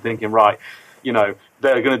Tottenham and thinking, right,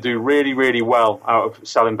 they're going to do really, really well out of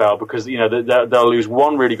selling Bale, because they'll lose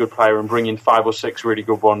one really good player and bring in 5 or 6 really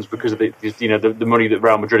good ones because of the money that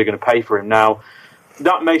Real Madrid are going to pay for him. Now,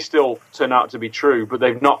 that may still turn out to be true, but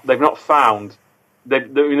they've not found.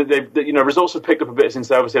 Results have picked up a bit since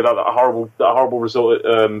they obviously had that horrible result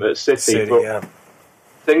at City. But yeah.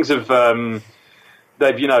 Things have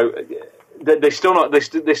they still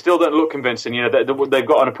don't look convincing. They've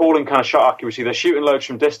got an appalling kind of shot accuracy. They're shooting loads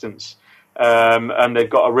from distance. And they've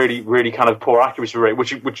got a really, really kind of poor accuracy rate,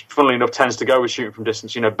 which funnily enough tends to go with shooting from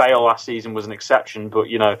distance. Bale last season was an exception, but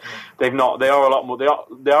they've not. They are a lot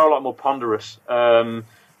more ponderous.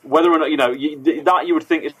 Whether or not that you would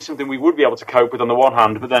think is something we would be able to cope with on the one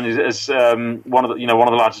hand, but then as one of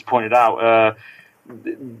the lads has pointed out,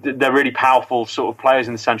 they're really powerful sort of players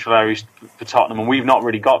in the central areas for Tottenham, and we've not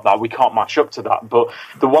really got that. We can't match up to that. But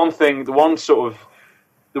the one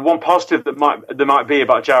positive that there might be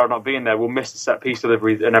about Gerrard not being there, we'll miss the set piece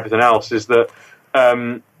delivery and everything else, is that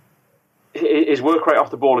his work rate off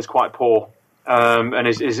the ball is quite poor, and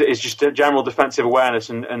is just a general defensive awareness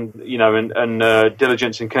and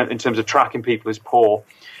diligence in terms of tracking people is poor.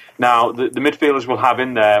 Now the midfielders will have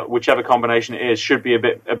in there, whichever combination it is, should be a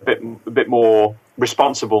bit more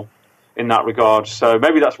responsible in that regard. So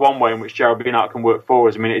maybe that's one way in which Gerrard being out can work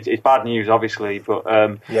forwards. I mean, it's bad news, obviously, but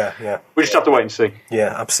we just have to wait and see.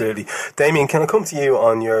 Yeah, absolutely. Damien, can I come to you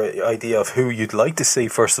on your idea of who you'd like to see,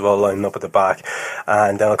 first of all, lining up at the back,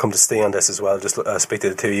 and then I'll come to Steve on this as well, just speak to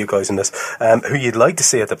the two of you guys in this, who you'd like to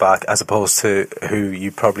see at the back as opposed to who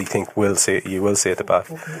you probably think you will see at the back.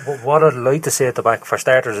 What I'd like to see at the back, for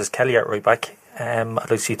starters, is Kelly at right back. I'd like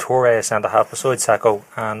to see Toure centre half beside Sacco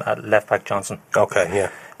and at left back Johnson. Okay, yeah.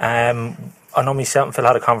 I know myself and Phil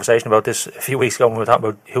had a conversation about this a few weeks ago when we were talking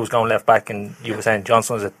about who was going left back, and you were saying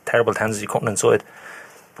Johnson was a terrible tendency cutting inside.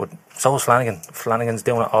 But so is Flanagan. Flanagan's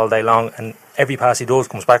doing it all day long, and every pass he does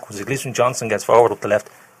comes backwards. At least when Johnson gets forward up the left,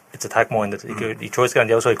 it's attack minded. He tries to get on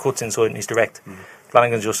the outside, cuts inside, and he's direct.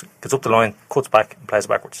 Flanagan just gets up the line, cuts back, and plays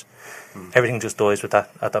backwards. Everything just dies with that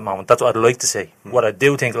at that moment. That's what I'd like to see. What I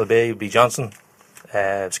do think it'll be Johnson,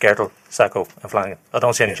 Skrtel, Sacco, and Flanagan. I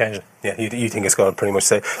don't see any changing. Yeah, you think it's going to pretty much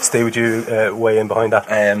stay? Would you weigh in behind that?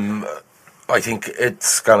 I think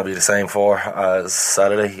it's going to be the same for as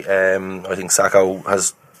Saturday. I think Sacco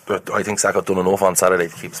done enough on Saturday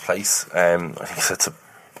to keep his place. I think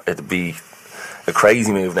it'd be a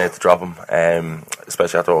crazy move now to drop him,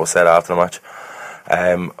 especially after what was said after the match.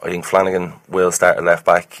 I think Flanagan will start at left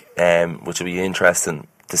back, which will be interesting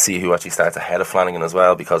to see who actually starts ahead of Flanagan as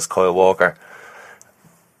well, because Kyle Walker,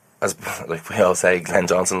 as like we all say, Glenn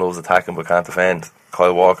Johnson loves attacking but can't defend.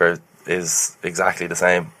 Kyle Walker is exactly the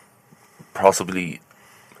same, possibly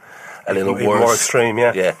a little worse, more extreme.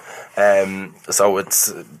 Yeah. So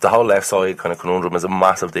it's the whole left side kind of conundrum is a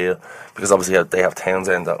massive deal, because obviously they have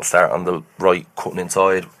Townsend that'll start on the right cutting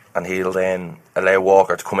inside, and he'll then allow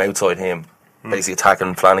Walker to come outside him, basically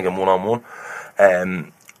attacking Flanagan one on one.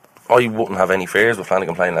 I wouldn't have any fears with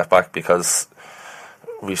Flanagan playing left back, because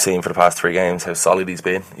we've seen for the past 3 games how solid he's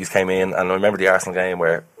been. He's came in, and I remember the Arsenal game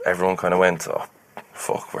where everyone kind of went, "Oh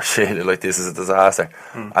fuck, we're shit, like this is a disaster,"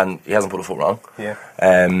 and he hasn't put a foot wrong. Yeah.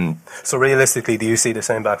 So realistically, do you see the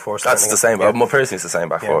same back four? That's the same. Yeah. Personally, it's the same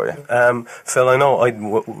back four. Yeah. Phil, I know I'd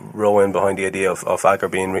row in behind the idea of Agger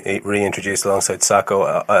being reintroduced alongside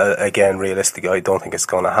Sacco. Again, realistically, I don't think it's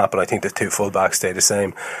going to happen. I think the 2 fullbacks stay the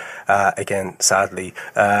same. Again, sadly,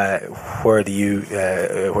 where do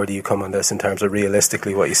you come on this in terms of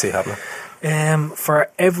realistically what you see happening? For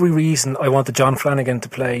every reason, I wanted John Flanagan to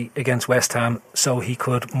play against West Ham so he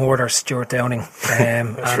could murder Stuart Downing.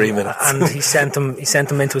 3 minutes, and he sent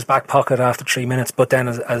him into his back pocket after 3 minutes. But then,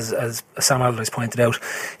 as Sam Allardyce pointed out,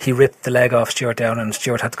 he ripped the leg off Stuart Downing, and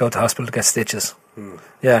Stuart had to go to hospital to get stitches.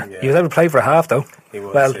 Yeah, he was able to play for a half though. He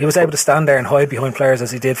was able to stand there and hide behind players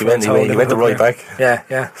as he did for he went the right back.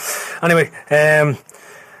 Yeah. Anyway,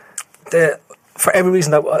 for every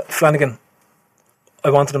reason that Flanagan, I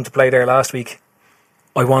wanted him to play there last week,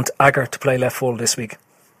 I want Agger to play left full this week.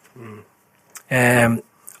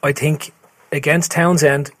 I think against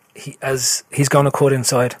Townsend, he's going to cut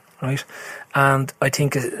inside, right? And I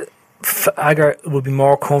think Agger will be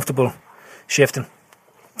more comfortable shifting.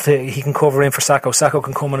 He can cover in for Sacco. Sacco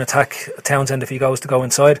can come and attack Townsend if he goes to go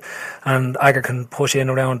inside, and Agger can push in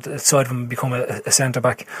around the side of him and become a centre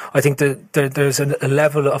back. I think there's a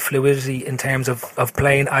level of fluidity in terms of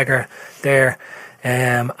playing Agger there,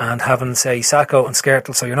 and having, say, Sacco and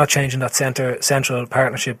Skrtel. So you're not changing that central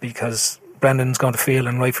partnership, because Brendan's going to feel,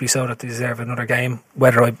 and rightfully so, that they deserve another game.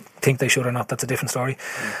 Whether I think they should or not, that's a different story.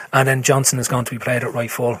 And then Johnson is going to be played at right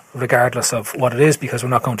full, regardless of what it is, because we're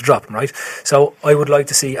not going to drop him, right? So I would like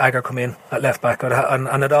to see Agger come in at left back,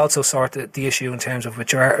 and it also sort the issue in terms of with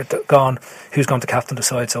Gerrard gone, who's going to captain the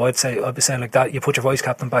side. So I'd be saying like that, you put your vice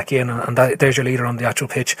captain back in, and there's your leader on the actual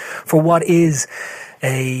pitch for what is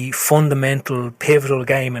a fundamental, pivotal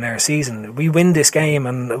game in our season. We win this game,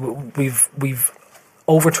 and we've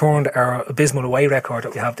overturned our abysmal away record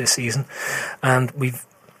that we have this season, and we've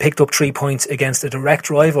picked up 3 points against a direct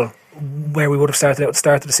rival where we would have started out at the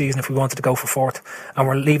start of the season if we wanted to go for 4th, and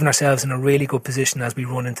we're leaving ourselves in a really good position as we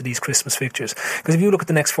run into these Christmas fixtures. Because if you look at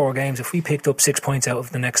the next 4 games, if we picked up 6 points out of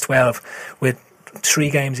the next 12 with 3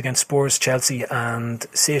 games against Spurs, Chelsea and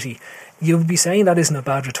City, you would be saying that isn't a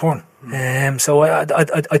bad return. So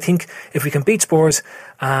I think if we can beat Spurs,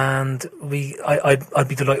 and I'd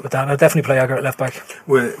be delighted with that. I'd definitely play Agger at left back.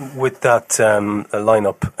 With that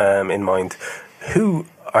lineup in mind, who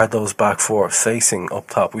are those back 4 facing up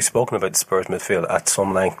top? We've spoken about the Spurs midfield at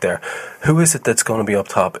some length there. Who is it that's going to be up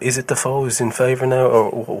top? Is it Defoe who's in favour now, or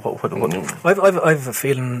what? I've a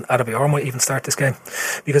feeling Adebayor might even start this game,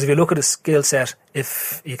 because if you look at his skill set,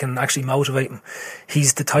 if you can actually motivate him,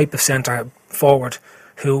 he's the type of centre forward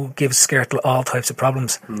who gives Skrtel all types of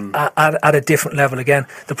problems at a different level. Again,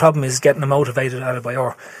 the problem is getting a motivated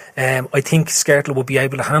Adebayor. I think Skrtel will be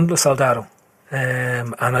able to handle Soldado.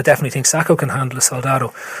 And I definitely think Sacco can handle a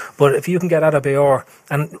Soldado. But if you can get Adebayor,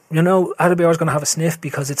 and Adebayor's going to have a sniff,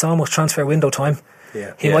 because it's almost transfer window time.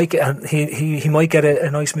 He might get he might get a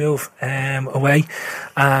nice move away,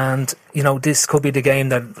 and this could be the game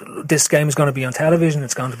this game is going to be on television.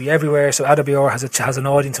 It's going to be everywhere. So Adebayor has an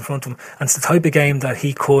audience in front of him, and it's the type of game that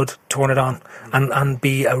he could turn it on and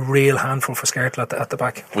be a real handful for Skrtel at the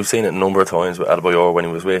back. We've seen it a number of times with Adebayor when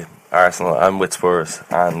he was with Arsenal and with Spurs,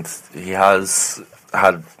 and he has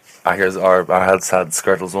had. Has had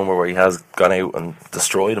Skrtel's number where he has gone out and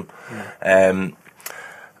destroyed him.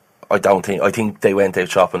 I think they went out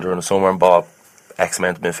shopping during the summer and bought X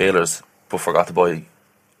amount of midfielders, but forgot to buy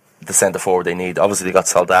the centre forward they need. Obviously they got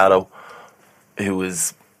Soldado, who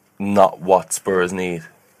is not what Spurs need.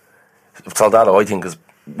 Soldado, I think,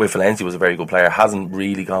 with Valencia was a very good player. Hasn't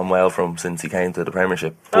really gone well for him since he came to the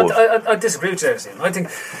Premiership. I disagree with you there, Stephen. I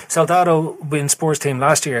think Soldado in Spurs team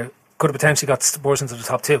last year could have potentially got Spurs into the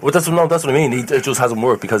top two. Well, that's what I mean. It just hasn't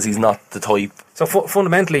worked because he's not the type. So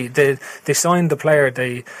fundamentally, they signed the player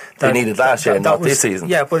they needed last year, not this season.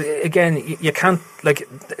 Yeah, but again, you can't,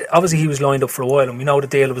 obviously he was lined up for a while, and we know the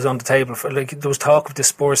deal was on the table. There was talk of the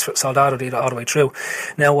Spurs Soldado deal all the way through.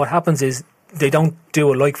 Now what happens is they don't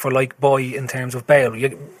do a like for like buy in terms of Bale.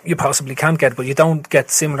 You possibly can't get, but you don't get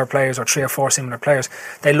similar players or 3 or 4 similar players.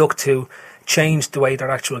 They look to change the way their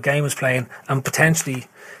actual game is playing, and potentially,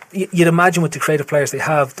 you'd imagine with the creative players they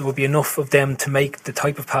have, there would be enough of them to make the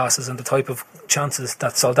type of passes and the type of chances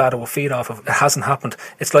that Soldado will feed off of. It hasn't happened.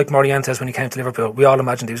 It's like Morientes when he came to Liverpool. We all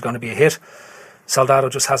imagined he was going to be a hit. Soldado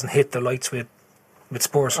just hasn't hit the lights with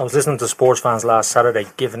Spurs. I was listening to Sports Fans last Saturday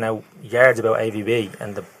giving out yards about AVB,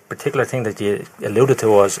 and the particular thing that you alluded to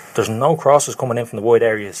was there's no crosses coming in from the wide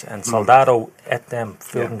areas, and Soldado ate them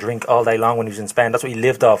food and drink all day long when he was in Spain. That's what he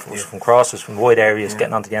lived off, was from crosses from wide areas,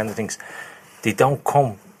 getting onto the end of things. They don't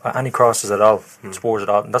come any crosses at all, Spurs at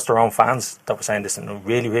all, and that's their own fans that were saying this, and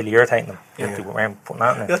really, really irritating them. They weren't putting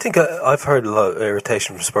that in. Yeah, I think I've heard a lot of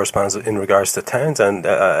irritation from Spurs fans in regards to Towns, and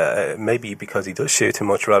maybe because he does shoot too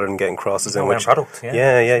much rather than getting crosses in. Which product,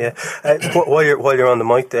 while you're on the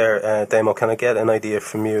mic there, Damo, can I get an idea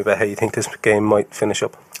from you about how you think this game might finish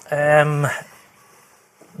up?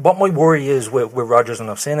 What my worry is with Rodgers, and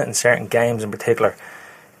I've seen it in certain games in particular,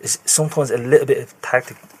 is sometimes a little bit of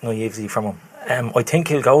tactic naivety from him. I think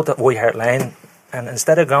he'll go to White Hart Lane, and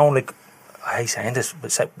instead of going like, I hate saying this,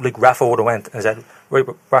 but like Rafa would have went and said, right,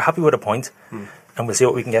 we're happy with a point, and we'll see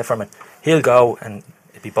what we can get from it. He'll go, and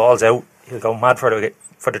if he balls out, he'll go mad for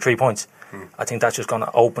the 3 points. I think that's just going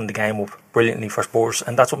to open the game up brilliantly for Spurs,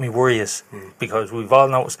 and that's what my worry is, because we've all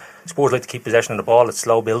noticed Spurs like to keep possession of the ball. It's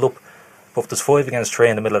slow build up, but if there's 5 against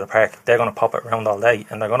 3 in the middle of the park, they're going to pop it around all day,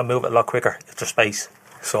 and they're going to move it a lot quicker if there's space.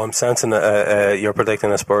 So I'm sensing you're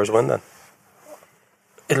predicting a Spurs win then?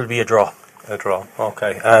 It'll be a draw. A draw,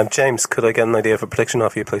 okay. James, could I get an idea of a prediction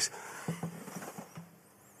off you, please?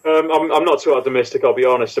 I'm not too optimistic, I'll be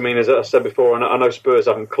honest. I mean, as I said before, I know Spurs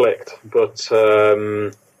haven't clicked, but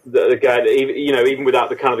again, even without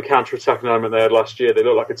the kind of the counter-attacking element they had last year, they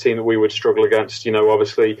look like a team that we would struggle against.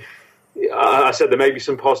 Obviously, I said there may be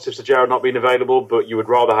some positives to Gerrard not being available, but you would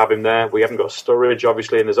rather have him there. We haven't got Sturridge,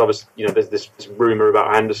 obviously, and there's obviously there's this rumour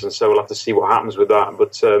about Henderson, so we'll have to see what happens with that.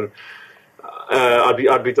 But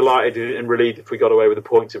I'd be delighted and relieved if we got away with a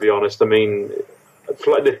point, to be honest. I mean, I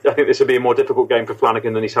think this would be a more difficult game for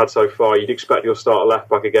Flanagan than he's had so far. You'd expect he'll start a left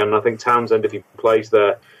back again, and I think Townsend, if he plays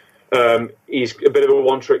there, he's a bit of a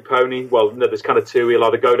one-trick pony. Well, no, there's kind of two. He'll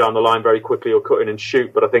either go down the line very quickly or cut in and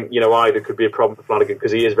shoot, but I think either could be a problem for Flanagan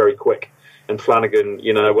because he is very quick, and Flanagan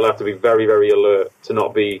will have to be very, very alert to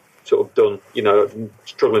not be sort of done,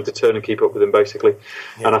 struggling to turn and keep up with him, basically.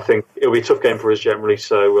 Yeah. And I think it'll be a tough game for us generally,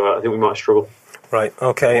 so I think we might struggle. Right,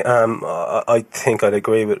 okay. I think I'd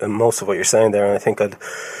agree with most of what you're saying there, and I think I'd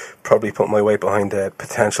probably put my weight behind a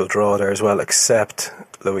potential draw there as well, except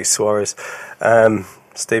Luis Suarez.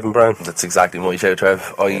 Stephen Brown. That's exactly my shout,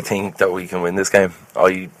 Trev. I think that we can win this game.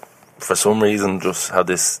 I, for some reason, just had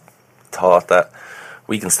this thought that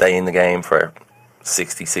we can stay in the game for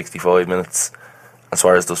 60, 65 minutes and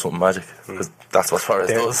Suarez does something magic, because that's what Suarez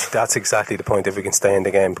does. That's exactly the point, if we can stay in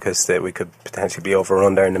the game, because we could potentially be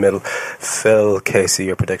overrun there in the middle. Phil Casey,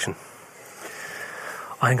 your prediction?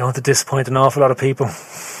 I'm going to disappoint an awful lot of people.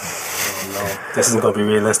 Oh, no. This isn't going to be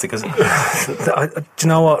realistic, is it? Do you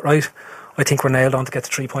know what, right? I think we're nailed on to get to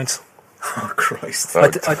 3 points. Oh, Christ. I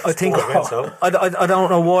think I don't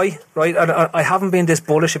know why, right? I haven't been this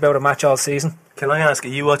bullish about a match all season. Can I ask, are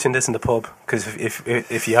you watching this in the pub? Because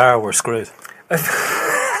if you are, we're screwed.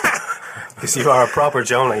 Because you are a proper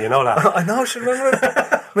Jonah, you know that. I know, sure.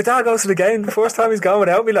 My dad goes to the game. The first time he's gone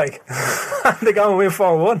without me, like, and they go and win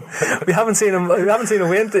 4-1. We haven't seen him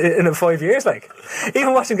win in 5 years. Like,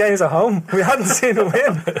 even watching games at home, we hadn't seen him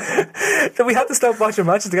win. So we had to stop watching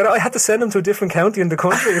matches together. I had to send him to a different county in the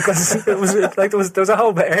country because it was like there was a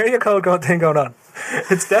whole area code thing going on.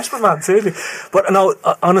 It's desperate, man, seriously. But no,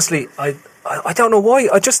 honestly, I don't know why.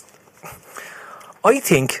 I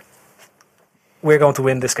think we're going to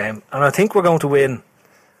win this game, and I think we're going to win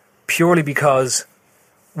purely because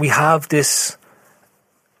we have this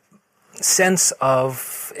sense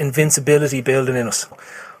of invincibility building in us.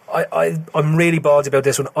 I'm really ballsy about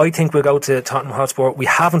this one. I think we'll go to Tottenham Hotspur. We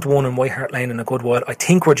haven't won in White Hart Lane in a good while. I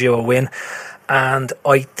think we're due a win, and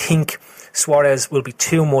I think Suarez will be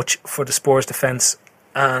too much for the Spurs defence,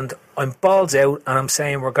 and I'm balls out and I'm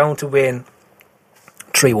saying we're going to win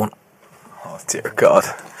 3-1. Oh dear God.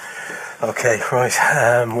 Okay,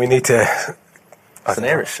 right. We need to. It's an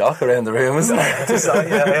air of shock around the room, isn't it?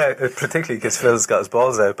 yeah, particularly because Phil's got his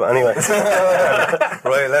balls out. But anyway,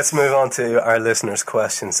 right, let's move on to our listeners'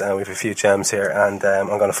 questions. We have a few gems here, and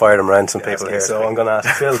I'm going to fire them around some people here. So I'm going to ask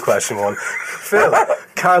Phil question one. Phil,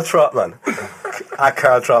 Carl Trotman, at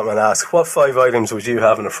Carl Trotman asks, what 5 items would you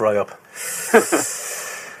have in a fry-up?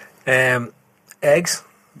 Eggs.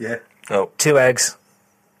 Yeah. Oh. 2 eggs.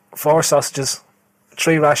 4 sausages.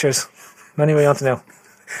 3 rashers. Many way on to know.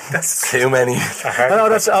 That's too many. No,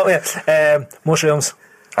 that's mushrooms.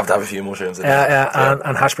 I have to have a few mushrooms in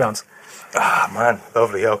and hash browns. Ah, man.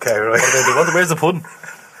 Lovely, okay, right. Where's the pudding?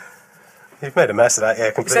 You've made a mess of that,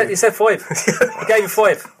 yeah, completely. You said 5. I gave you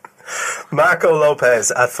 5. Marco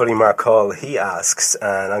Lopez at Footy Mark Hall, he asks,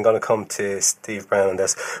 and I'm going to come to Steve Brown on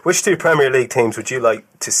this, which 2 Premier League teams would you like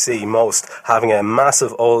to see most having a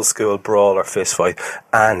massive old school brawl or fist fight,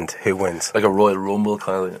 and who wins? Like a Royal Rumble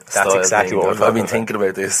kind of style. That's exactly thing. what I've been thinking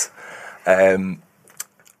about this.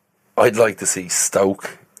 I'd like to see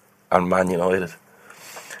Stoke and Man United,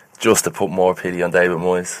 just to put more pity on David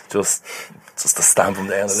Moyes, just to stamp him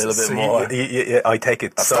down a little bit more. I take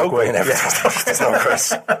it. Stoke winning everything. There's no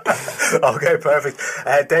Chris. Okay, perfect.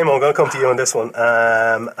 Damo, I'm going to come to you on this one,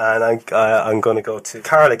 and I'm going to go to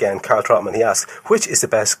Carl again. Carl Trotman. He asks, which is the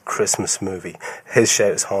best Christmas movie? His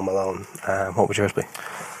shout is Home Alone. What would yours be?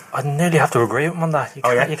 I'd nearly have to agree with him on that.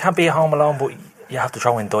 You can't be at Home Alone, but you have to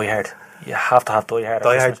throw in Die Hard. You have to have Die Hard.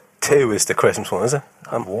 Die Hard 2 is the Christmas one, is it?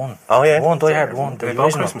 1. Oh yeah, 1 Die Hard 1. The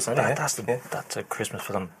original. Christmas. That's a Christmas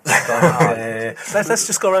film. Let's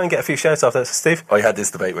just go around and get a few shouts off this, Steve. I had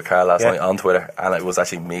this debate with Carl last night on Twitter, and it was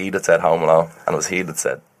actually me that said Home Alone, and it was he that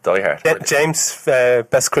said Die Hard. James,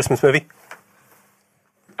 best Christmas movie?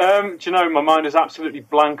 Do you know, my mind is absolutely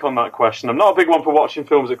blank on that question. I'm not a big one for watching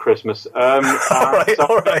films at Christmas. All right.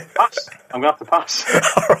 I'm going to have to pass.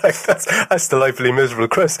 All right, that's delightfully miserable,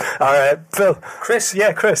 Chris. All right, Phil. Chris?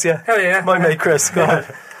 Yeah, Chris, yeah. Hell yeah. My mate Chris, go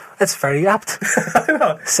ahead. That's very apt.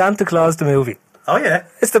 Santa Claus the movie. Oh yeah.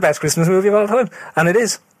 It's the best Christmas movie of all time. And it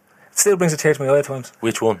is. It still brings a tear to my eye at times.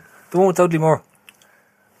 Which one? The one with Dudley Moore.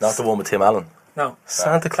 Not the one with Tim Allen. No.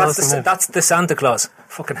 Santa Claus that's the Santa Claus.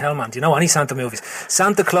 Fucking hell, man. Do you know any Santa movies?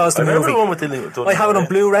 Santa Claus the movie. The one with Dudley I have it on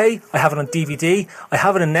Blu-ray. I have it on DVD. I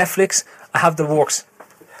have it on Netflix. I have the works.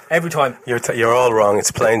 Every time. You're all wrong.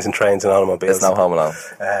 It's Planes and Trains and Automobiles. It's not Home Alone.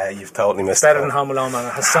 You've totally missed it. Better than Home Alone, man.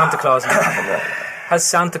 It has Santa Claus in it. Has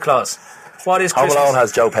Santa Claus. What is Christmas? Home Alone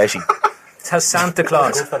has Joe Pesci. It has Santa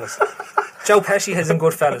Claus. Joe Pesci has in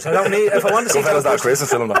Goodfellas. I don't need... If I want to see Goodfellas, not a Christmas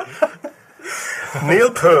film, though.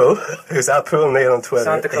 Neil Poole, who's at Poole Neil on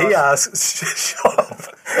Twitter, he asks,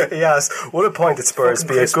 would a point at Spurs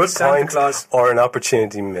be a good point or an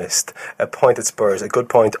opportunity missed? A point at Spurs, a good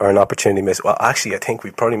point or an opportunity missed? Well, actually, I think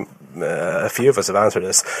we probably, a few of us have answered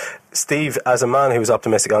this. Steve, as a man who's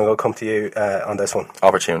optimistic, I'm going to come to you on this one.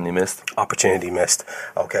 Opportunity missed. Opportunity missed.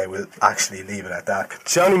 Okay, we'll actually leave it at that.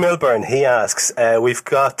 Johnny Milburn, he asks, we've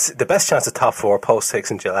got the best chance of top 4 post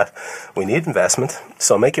Hicks and Gillette. We need investment,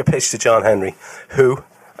 so make your pitch to John Henry. Who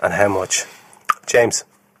and how much? James.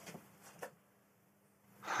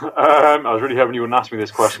 I was really hoping you wouldn't ask me this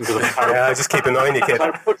question because I just keep annoying you, kid.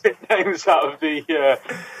 I'm putting names out of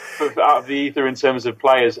the ether in terms of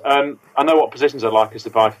players. I know what positions I'd like us to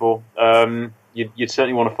buy for. You'd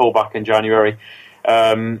certainly want a fullback in January.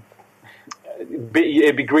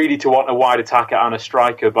 It'd be greedy to want a wide attacker and a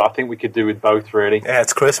striker, but I think we could do with both, really. Yeah,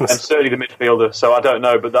 it's Christmas. And certainly the midfielder, so I don't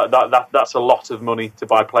know, but that's a lot of money to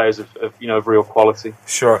buy players of real quality.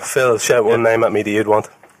 Sure. Phil, shout one name at me that you'd want.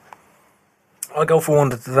 I'll go for one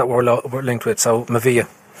that we're linked with, so Mavia.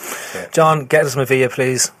 Yeah. John, get us Mavia,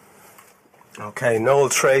 please. Okay, Noel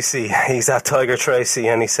Tracy, he's at Tiger Tracy,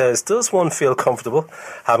 and he says, does one feel comfortable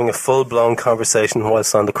having a full-blown conversation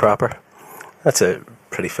whilst on the crapper? That's a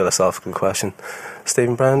pretty philosophical question.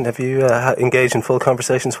 Stephen Brown, have you engaged in full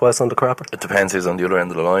conversations whilst on the crapper? It depends who's on the other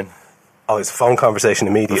end of the line. Oh, it's a phone conversation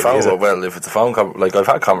immediately, is it? Well, if it's a phone like I've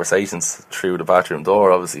had conversations through the bathroom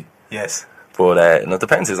door, obviously. Yes. But it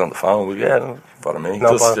depends who's on the phone. But yeah, don't bother me.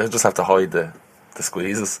 Just have to hide the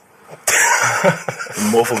squeezes.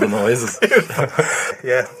 Muffle the noises.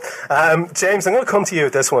 Yeah. James, I'm going to come to you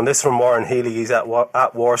with this one. This is from Warren Healy. He's at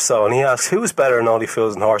Warsaw, and he asks, who's better in Only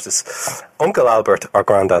Fools and Horses, Uncle Albert or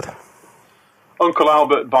Grandad? Uncle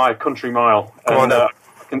Albert by country mile. Come on now.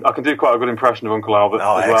 I can do quite a good impression of Uncle Albert as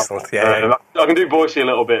well. Excellent. Yeah. I can do Boise a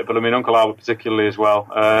little bit, but I mean Uncle Albert particularly as well.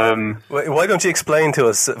 Why don't you explain to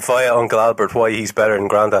us via Uncle Albert why he's better than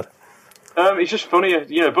Grandad? He's just funny.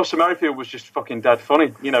 You know, Buster Merrifield was just fucking dead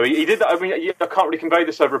funny. You know, he did that. I mean, I can't really convey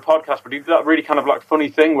this over a podcast, but he did that really kind of like funny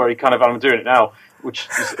thing where he kind of, I'm doing it now, which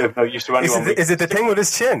is of no use to anyone. Is it the thing with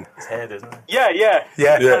his chin? His head, isn't it? Yeah.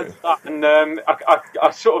 And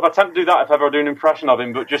I sort of attempt to do that if ever I do an impression of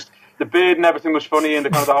him, but just the beard and everything was funny, and the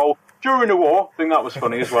kind of the whole during the war thing, that was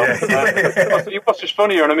funny as well. It was just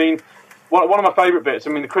funnier, and I mean, one of my favourite bits, I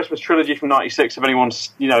mean, the Christmas trilogy from '96, if anyone's,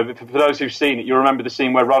 you know, for those who've seen it, you'll remember the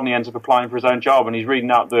scene where Rodney ends up applying for his own job, and he's reading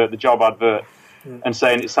out the job advert and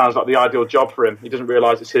saying it sounds like the ideal job for him. He doesn't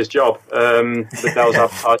realise it's his job that Dell's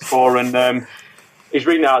advertised for, and he's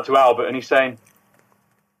reading it out to Albert, and he's saying,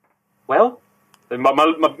 well, my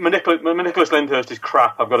Nicholas Lyndhurst is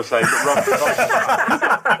crap, I've got to say, but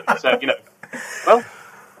Ron, so, you know, well,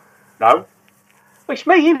 no, well, it's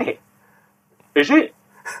me, isn't it? Is it?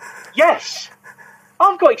 Yes,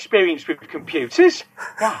 I've got experience with computers.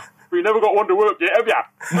 Wow, you never got one to work yet, have you?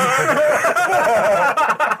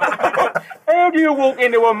 How do you walk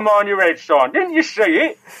into a man your head, son? Didn't you see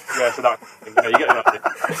it? Yeah, so that, you get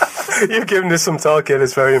that. You've given this some talk, Kid.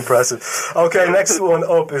 It's very impressive. Okay, next one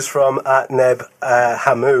up is from @Neb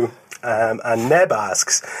Hamu, and Neb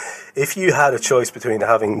asks, if you had a choice between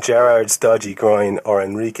having Gerard's dodgy groin or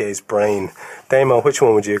Enrique's brain, Damo, which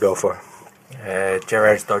one would you go for?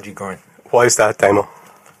 Gerard's dodgy groin. Why is that, Damo?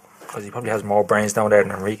 Because he probably has more brains down there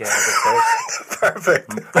than Enrique has. Perfect.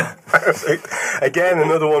 Again,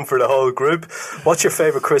 another one for the whole group. What's your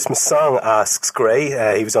favourite Christmas song? Asks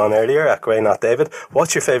Gray. He was on earlier at Gray, not David.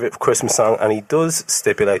 What's your favourite Christmas song? And he does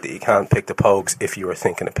stipulate that you can't pick the Pogues if you were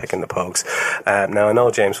thinking of picking the Pogues. Now, I know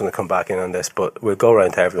James will come back in on this, but we'll go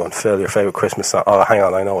around to everyone. Phil, your favourite Christmas song? Oh, hang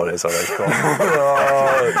on, I know what it is. All right, go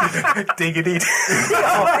on. Diggity.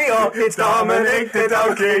 It's Dominic the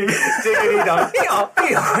donkey. Diggity dong.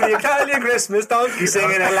 The Italian Christmas donkey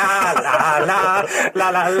singing a la la la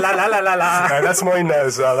la la la la la la. Right, that's mine now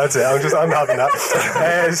as well. That's it. I'm having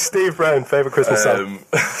that. Steve Brown, favourite Christmas song?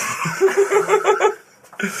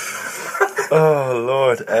 Oh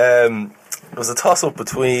Lord, it was a toss up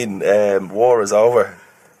between War Is Over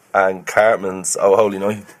and Cartman's Oh Holy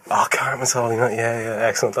Night. Oh, Cartman's Holy Night, yeah,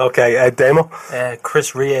 excellent. Okay, Damo?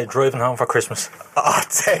 Chris Rea, Driving Home for Christmas. Oh,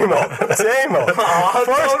 Damo. Oh,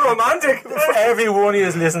 so romantic. Everyone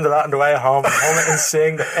is listening to that on the way home, and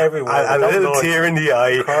sing everyone. And a little tear in the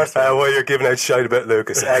eye while you're giving out shite about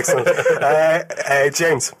Lucas. Excellent.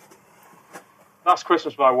 James? Last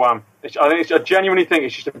Christmas by Wham. I genuinely think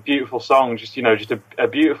it's just a beautiful song, just a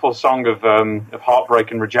beautiful song of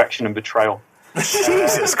heartbreak and rejection and betrayal.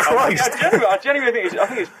 Jesus Christ! I genuinely think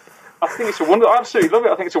it's a wonderful. I absolutely love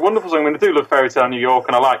it. I think it's a wonderful song. I mean, I do love Fairy Tale New York,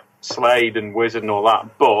 and I like Slade and Wizard and all that.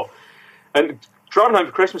 And Driving Home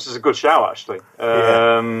for Christmas is a good shout, actually.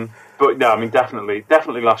 But no, I mean, definitely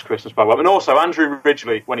Last Christmas by Wham. And also, Andrew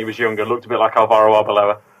Ridgeley, when he was younger, looked a bit like Alvaro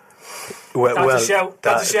Arbeloa. That's a shout.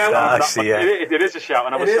 That's a shout. Actually, yeah. It is a shout,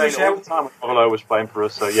 and I was saying it all the time when Arbeloa was playing for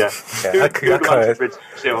us. So yeah, see what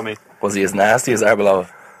I mean? Was he as nasty as Arbeloa?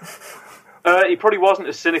 He probably wasn't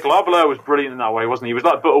as cynical. Arbeloa was brilliant in that way, wasn't he? He was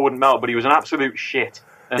like butter wouldn't melt, but he was an absolute shit.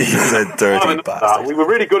 And he was a dirty bastard. We were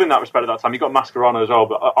really good in that respect at that time. He got Mascherano as well,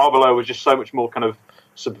 but Arbeloa was just so much more kind of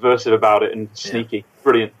subversive about it and sneaky. Yeah.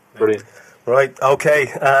 Brilliant. Right,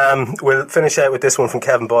 okay. We'll finish out with this one from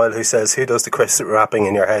Kevin Boyle, who says, who does the Christmas wrapping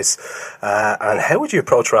in your house? And how would you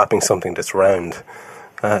approach wrapping something that's round?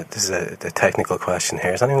 This is a technical question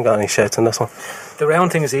here. Has anyone got any shouts on this one? The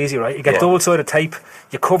round thing is easy, right? You get double-sided tape,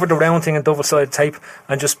 you cover the round thing in double-sided tape,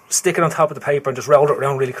 and just stick it on top of the paper and just roll it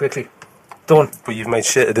around really quickly. Done. But you've made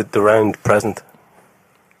shit of the round present.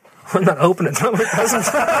 I'm not opening it, it's not my present.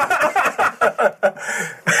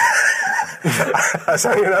 Has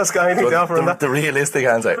anyone else got anything to offer on that? The realistic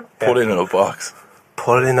answer, put it in a box.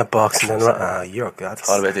 put it in a box and then you're God.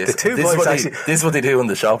 What about this? The two this, boys this is what they do in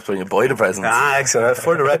the shops when you buy the presents. Excellent.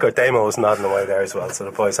 For the record, Damo was nodding away there as well, so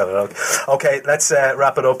the boys have it out. Okay, let's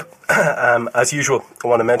wrap it up. As usual, I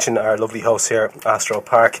want to mention our lovely hosts here, Astro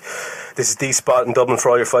Park. This is the spot in Dublin for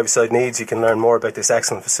all your five-a-side needs. You can learn more about this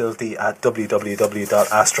excellent facility at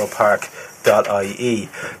www.astropark.ie.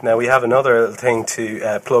 Now, we have another thing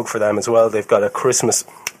to plug for them as well. They've got a Christmas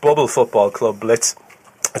Bubble Football Club Blitz.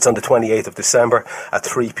 It's on the 28th of December at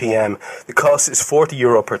 3 p.m. The cost is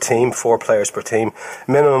 €40 per team, 4 players per team,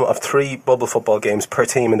 minimum of 3 bubble football games per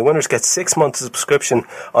team, and the winners get 6 months subscription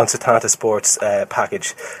on Setanta Sports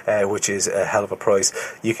package, which is a hell of a prize.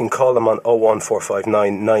 You can call them on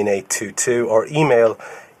 01459 9822 or email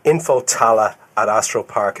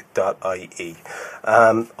infotala@astropark.ie.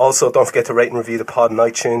 Also, don't forget to rate and review the pod on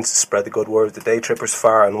iTunes. Spread the good word of the Day Trippers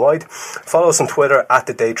far and wide. Follow us on Twitter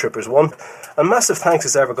 @TheDayTrippers1. And massive thanks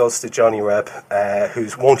as ever goes to Johnny Reb,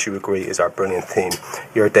 whose Won't You Agree is our brilliant theme.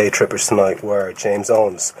 Your Day Trippers tonight were James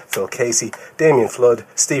Owens, Phil Casey, Damien Flood,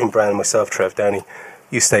 Stephen Brown, and myself, Trev Downey.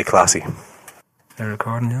 You stay classy. They're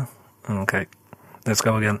recording, yeah? Okay. Let's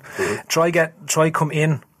go again. Mm-hmm. Try come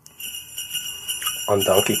in. On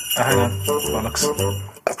donkey. Hang on. Bollocks.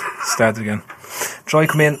 Start again. Try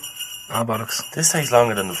come in. Bollocks. This takes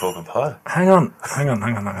longer than the fucking pod. Hang on.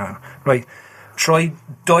 Right. Try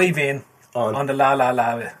dive in on the la la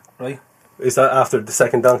la, right? Is that after the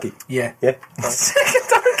second donkey? Yeah. Yeah. Second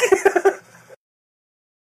donkey.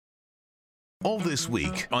 All this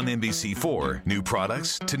week on NBC4, new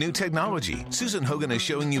products to new technology. Susan Hogan is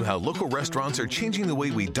showing you how local restaurants are changing the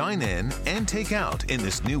way we dine in and take out in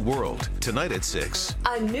this new world. Tonight at 6.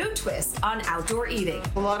 A new twist on outdoor eating.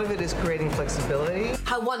 A lot of it is creating flexibility.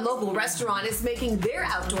 How one local restaurant is making their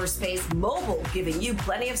outdoor space mobile, giving you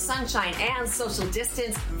plenty of sunshine and social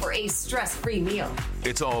distance for a stress-free meal.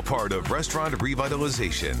 It's all part of restaurant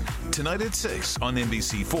revitalization. Tonight at 6 on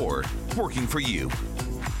NBC4, working for you.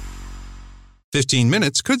 15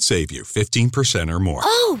 minutes could save you 15% or more.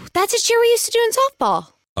 Oh, that's a cheer we used to do in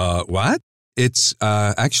softball. What? It's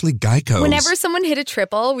actually Geico. Whenever someone hit a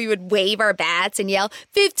triple, we would wave our bats and yell,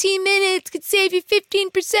 15 minutes could save you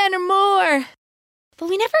 15% or more. But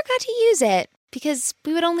we never got to use it because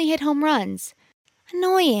we would only hit home runs.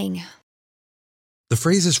 Annoying. The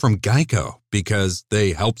phrase is from Geico because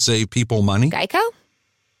they help save people money. Geico?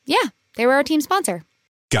 Yeah, they were our team sponsor.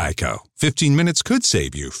 Geico. 15 minutes could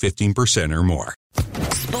save you 15% or more.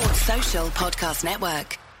 Sports Social Podcast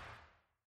Network.